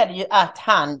älskade ju att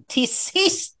han till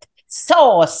sist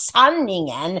sa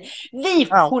sanningen. Vi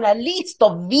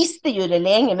journalister visste ju det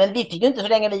länge, men vi fick ju inte, så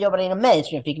länge vi jobbade inom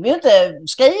mainstream fick vi ju inte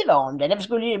skriva om det. Det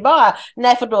skulle ju bara,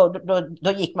 för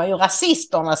då gick man ju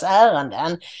rasisternas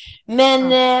ärenden.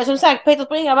 Men som sagt, Peter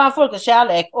Springare var folkets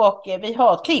kärlek och vi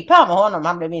har ett klipp här med honom.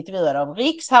 Han blev intervjuad av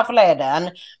Riks här förleden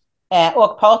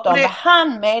och pratar om vad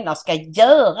han menar ska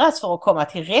göras för att komma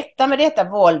till rätta med detta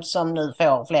våld som nu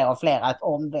får fler och fler att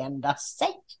omvända sig.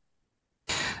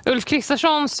 Ulf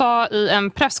Kristersson sa i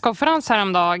en presskonferens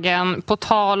häromdagen på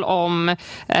tal om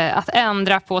att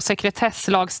ändra på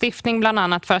sekretesslagstiftning bland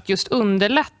annat för att just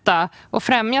underlätta och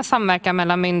främja samverkan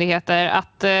mellan myndigheter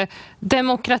att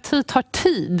demokrati tar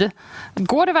tid.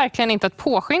 Går det verkligen inte att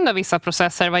påskynda vissa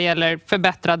processer vad gäller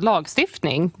förbättrad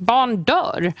lagstiftning? Barn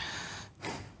dör.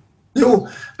 Jo,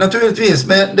 naturligtvis,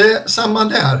 men det är samma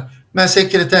där med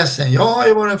sekretessen. Jag har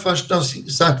ju varit den första och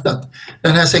sagt att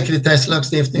den här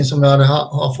sekretesslagstiftningen som jag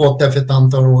har fått för ett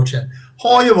antal år sedan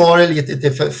har ju varit lite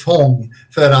till förfång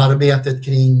för arbetet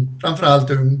kring framförallt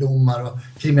ungdomar och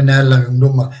kriminella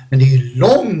ungdomar. Men det är ju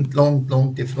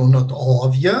långt ifrån något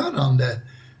avgörande,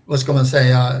 vad ska man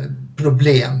säga,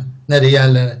 problem när det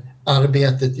gäller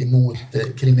arbetet emot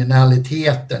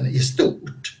kriminaliteten i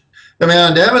stort. Jag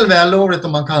menar, det är väl vällovligt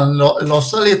om man kan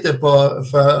lossa lite på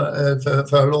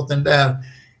förlåten där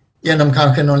genom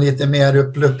kanske någon lite mer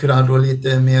uppluckrad och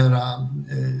lite mera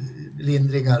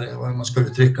lindrigare, vad man skulle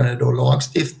uttrycka det då,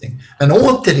 lagstiftning. Men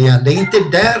återigen, det är inte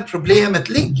där problemet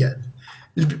ligger.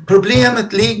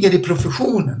 Problemet ligger i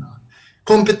professionerna.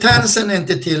 Kompetensen är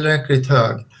inte tillräckligt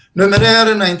hög.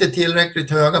 Numerärerna är inte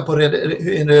tillräckligt höga på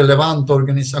en relevant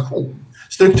organisation.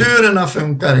 Strukturerna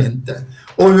funkar inte.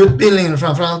 Och utbildningen,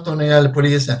 framförallt när det gäller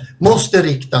polisen, måste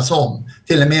riktas om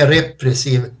till en mer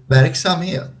repressiv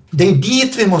verksamhet. Det är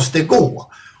dit vi måste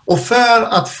gå. Och för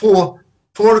att få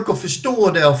folk att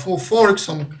förstå det och få folk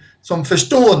som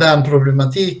förstår den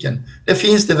problematiken, det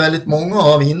finns det väldigt många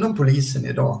av inom polisen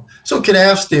idag, så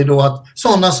krävs det då att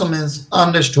sådana som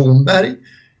Anders Thornberg,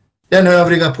 den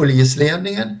övriga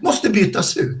polisledningen, måste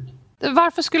bytas ut.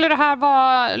 Varför skulle det här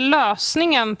vara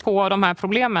lösningen på de här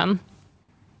problemen?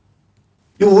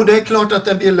 Jo, det är klart att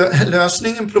det blir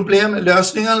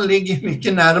lösningen ligger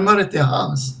mycket närmare till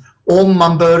hands om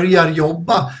man börjar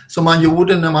jobba som man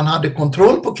gjorde när man hade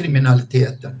kontroll på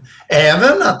kriminaliteten.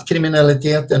 Även att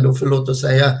kriminaliteten då, för låt oss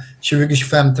säga 20,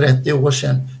 25, 30 år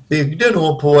sedan, byggde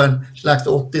då på en slags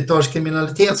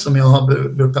 80-talskriminalitet som jag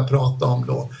brukar prata om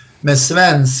då, med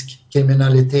svensk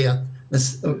kriminalitet,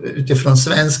 utifrån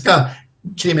svenska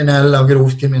kriminella och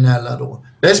grovt kriminella då.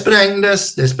 Det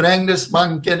sprängdes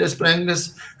banker, det sprängdes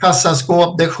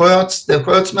kassaskåp, det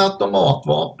sköts med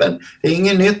automatvapen. Det är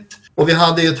inget nytt. Och vi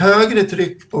hade ett högre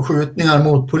tryck på skjutningar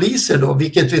mot poliser då,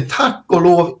 vilket vi tack och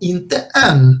lov inte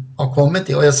än har kommit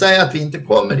till. Och jag säger att vi inte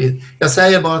kommer dit. Jag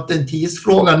säger bara att det är en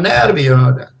tidsfråga när vi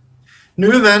gör det.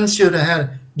 Nu vänds ju det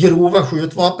här grova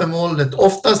skjutvapenvåldet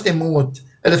oftast emot,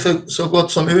 eller för så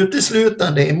gott som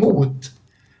uteslutande emot,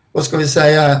 vad ska vi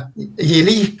säga,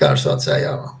 gelikar så att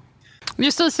säga.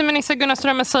 Justitieminister Gunnar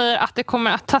Strömmer säger att det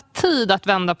kommer att ta tid att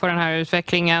vända på den här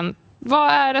utvecklingen.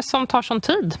 Vad är det som tar sån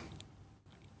tid?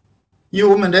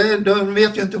 Jo, men de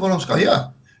vet ju inte vad de ska göra.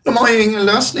 De har ju ingen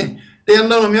lösning. Det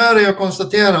enda de gör är att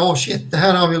konstatera, shit, det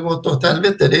här har vi gått åt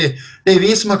helvete. Det är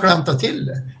vi som har klantat till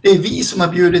det. Det är vi som har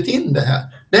bjudit in det här.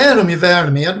 Det är de ju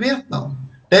väl medvetna om.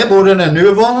 Det är både den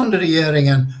nuvarande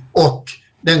regeringen och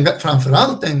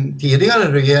framförallt den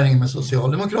tidigare regeringen med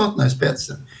Socialdemokraterna i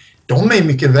spetsen. De är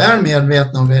mycket väl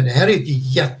medvetna om det. Det här är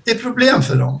ett jätteproblem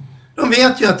för dem. De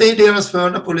vet ju att det är deras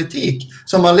förda politik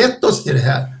som har lett oss till det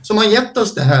här. Som har gett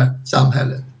oss det här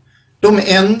samhället. De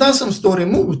enda som står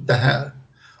emot det här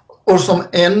och som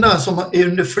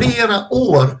under flera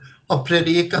år har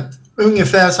predikat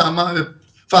ungefär samma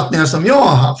uppfattningar som jag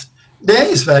har haft, det är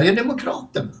ju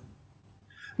Sverigedemokraterna.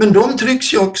 Men de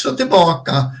trycks ju också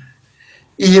tillbaka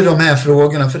i de här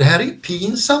frågorna, för det här är ju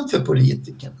pinsamt för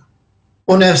politikerna.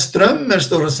 Och när Strömmer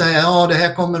står och säger det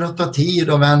här kommer att ta tid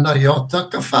att vända, jag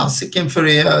tackar fasiken för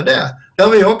att göra det. Det har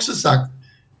vi också sagt.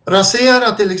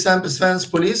 Rasera till exempel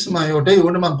svensk polis som man gjort, det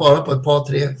gjorde man bara på ett par,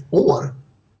 3 år.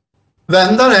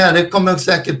 Vända det här, det kommer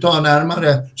säkert ta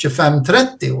närmare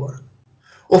 25-30 år.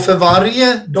 Och för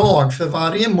varje dag, för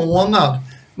varje månad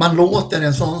man låter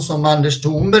en sån som Anders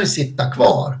Thornberg sitta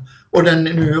kvar och den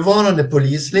nuvarande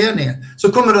polisledningen,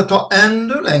 så kommer det att ta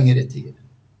ännu längre tid.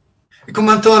 Det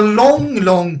kommer att ta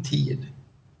lång tid.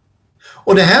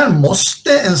 Och det här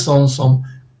måste en sån som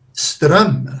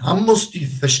Strömmer, han måste ju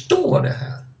förstå det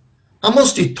här. Han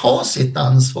måste ju ta sitt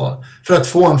ansvar för att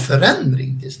få en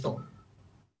förändring till stånd.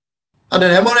 Hade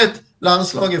det här varit ett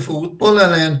landslag i fotboll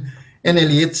eller en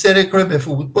elitserieklubb i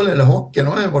fotboll eller hockey,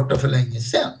 då är jag borta för länge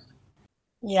sedan.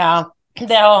 Ja,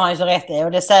 det har han ju så rätt i.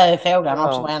 Och det säger frågan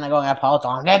också varje gång jag pratar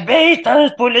om det. Byta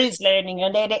ut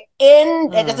polisledningen, det är det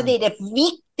enda, alltså det är det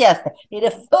viktigaste. Det är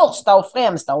det första och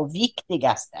främsta och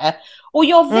viktigaste. Och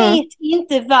jag vet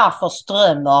inte varför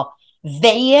Strömmer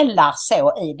velar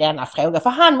så i denna fråga. För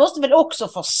han måste väl också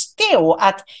förstå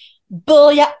att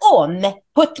börja om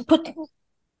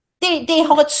det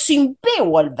har ett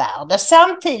symbolvärde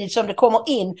samtidigt som det kommer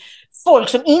in folk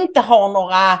som inte har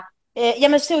några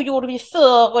men så gjorde vi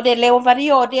förr och det lovade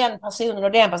jag den personen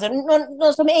och den personen.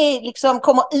 Någon som är liksom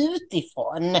kommer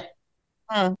utifrån.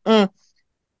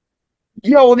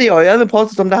 Ja, och vi har ju även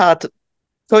pratat om det här att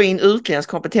ta in utländsk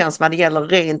kompetens när det gäller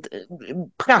rent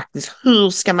praktiskt. Hur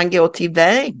ska man gå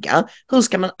tillväga? Hur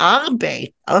ska man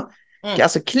arbeta?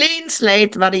 Alltså clean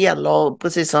slate vad det gäller,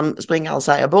 precis som springaren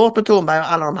säger, bort på Thornberg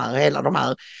och alla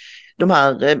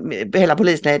hela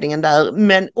polisledningen där,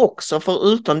 men också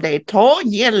förutom det ta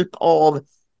hjälp av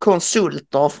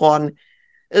konsulter från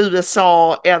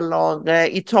USA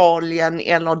eller Italien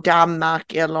eller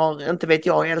Danmark eller inte vet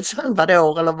jag, El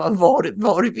Salvador eller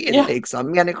vad du vill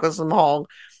liksom. Människor som har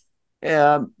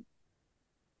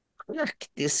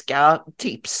praktiska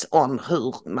tips om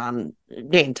hur man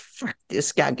rent faktiskt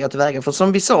ska gå tillväga. För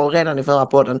som vi sa redan i förra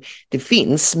podden, det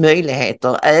finns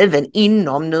möjligheter även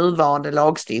inom nuvarande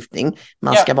lagstiftning.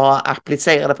 Man ska bara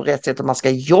applicera det på rätt sätt och man ska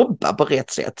jobba på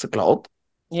rätt sätt såklart.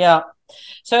 Ja,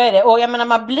 så är det. Och jag menar,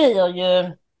 man blir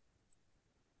ju...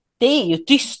 Det är ju ett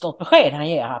dystert besked han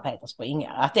ger här, Peter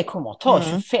Springare, att det kommer att ta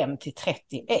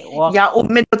 25-30 år. Ja,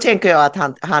 men då tänker jag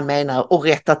att han menar att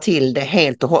rätta till det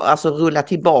helt och alltså rulla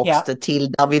tillbaka det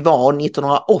till där vi var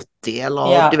 1980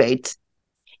 eller du vet.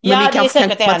 Men vi kanske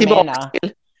kan komma tillbaka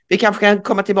till, vi kanske kan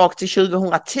komma tillbaka till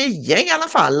 2010 i alla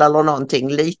fall eller någonting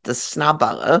lite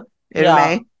snabbare. Är du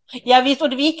med? Ja visst, och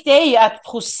det viktiga är ju att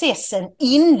processen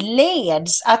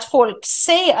inleds, att folk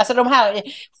ser, alltså de här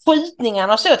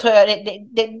skjutningarna och så tror jag,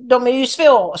 de är ju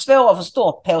svåra att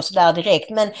förstå på så där direkt,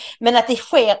 men att det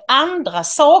sker andra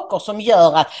saker som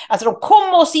gör att alltså de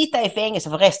kommer att sitta i fängelse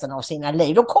för resten av sina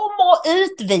liv, de kommer att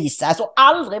utvisas och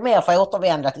aldrig mer få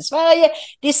återvända till Sverige.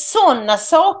 Det är sådana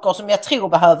saker som jag tror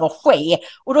behöver ske,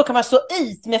 och då kan man stå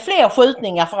ut med fler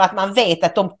skjutningar för att man vet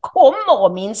att de kommer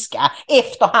att minska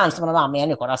efterhand som de här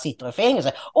människorna sitter i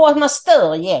fängelse, och att man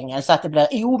stör gängen så att det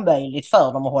blir omöjligt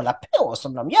för dem att hålla på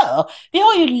som de gör. Vi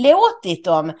har ju låtit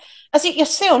dem, alltså jag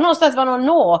såg någonstans var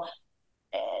någon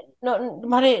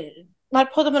de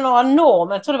hade pratat med några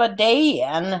normer, jag tror det var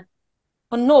DN,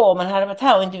 Och normen hade varit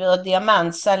här och intervjuat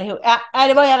diamants allihop.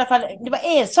 Det var i alla fall, det var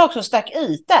en sak som stack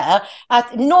ut där.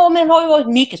 Att normen har ju varit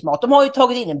mycket smart. De har ju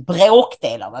tagit in en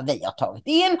bråkdel av vad vi har tagit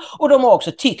in. Och de har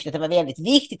också tyckt att det var väldigt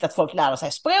viktigt att folk lärde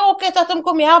sig språket, att de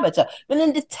kom i arbete. Men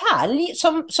en detalj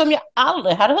som jag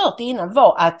aldrig hade hört innan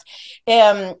var att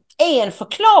en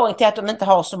förklaring till att de inte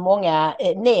har så många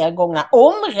nedgångna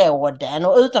områden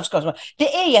och utanförskap,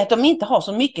 det är att de inte har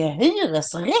så mycket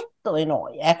hyresrätter i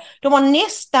Norge. De har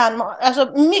nästan,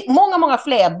 alltså många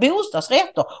fler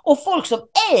bostadsrätter, och folk som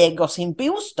äger sin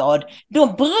bostad,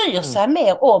 de bryr sig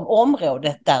mer om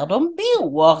området där de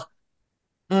bor.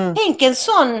 Tänk, en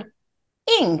sån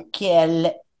enkel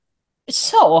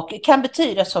sak kan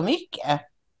betyda så mycket.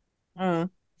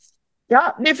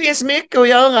 Ja, det finns mycket att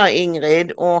göra,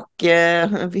 Ingrid, och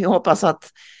vi hoppas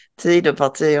att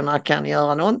Tidöpartierna kan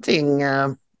göra någonting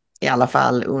i alla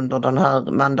fall under den här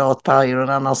mandatperioden,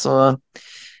 annars så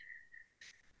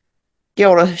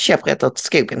går det käpprätt åt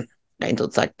skogen. Det är inte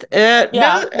utsagt.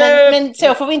 Men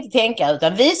så får vi inte tänka,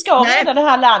 utan vi ska rädda det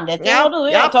här landet. Det har du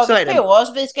och jag tagit på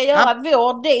oss. Vi ska göra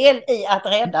vår del i att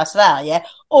rädda Sverige,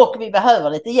 och vi behöver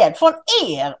lite hjälp från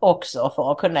er också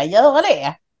för att kunna göra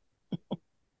det.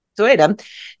 Så är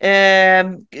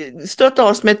det. Stötta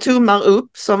oss med tummar upp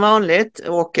som vanligt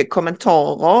och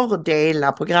kommentarer,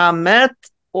 dela programmet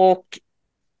och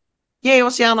ge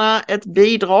oss gärna ett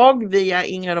bidrag via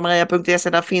ingridomaria.se.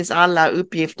 Där finns alla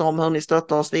uppgifter om hur ni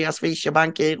stöttar oss via Swish och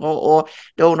bankgiro och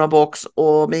donorbox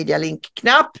och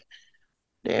medialink-knapp.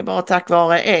 Det är bara tack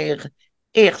vare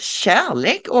er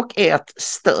kärlek och ert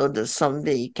stöd som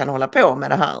vi kan hålla på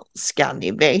med det här, ska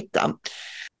ni veta.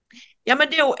 Ja, men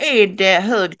då är det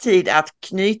hög tid att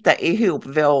knyta ihop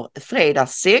vår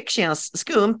fredagssäck. Känns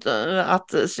skumt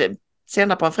att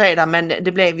sända på en fredag, men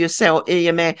det blev ju så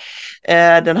i och med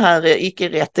den här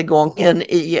icke-rättegången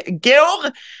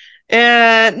igår.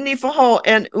 Ni får ha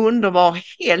en underbar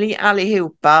helg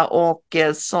allihopa, och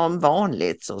som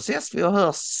vanligt så ses vi och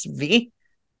hörs vi,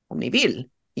 om ni vill,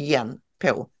 igen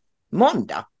på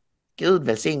måndag. Gud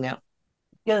välsigne.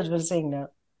 Gud välsigne.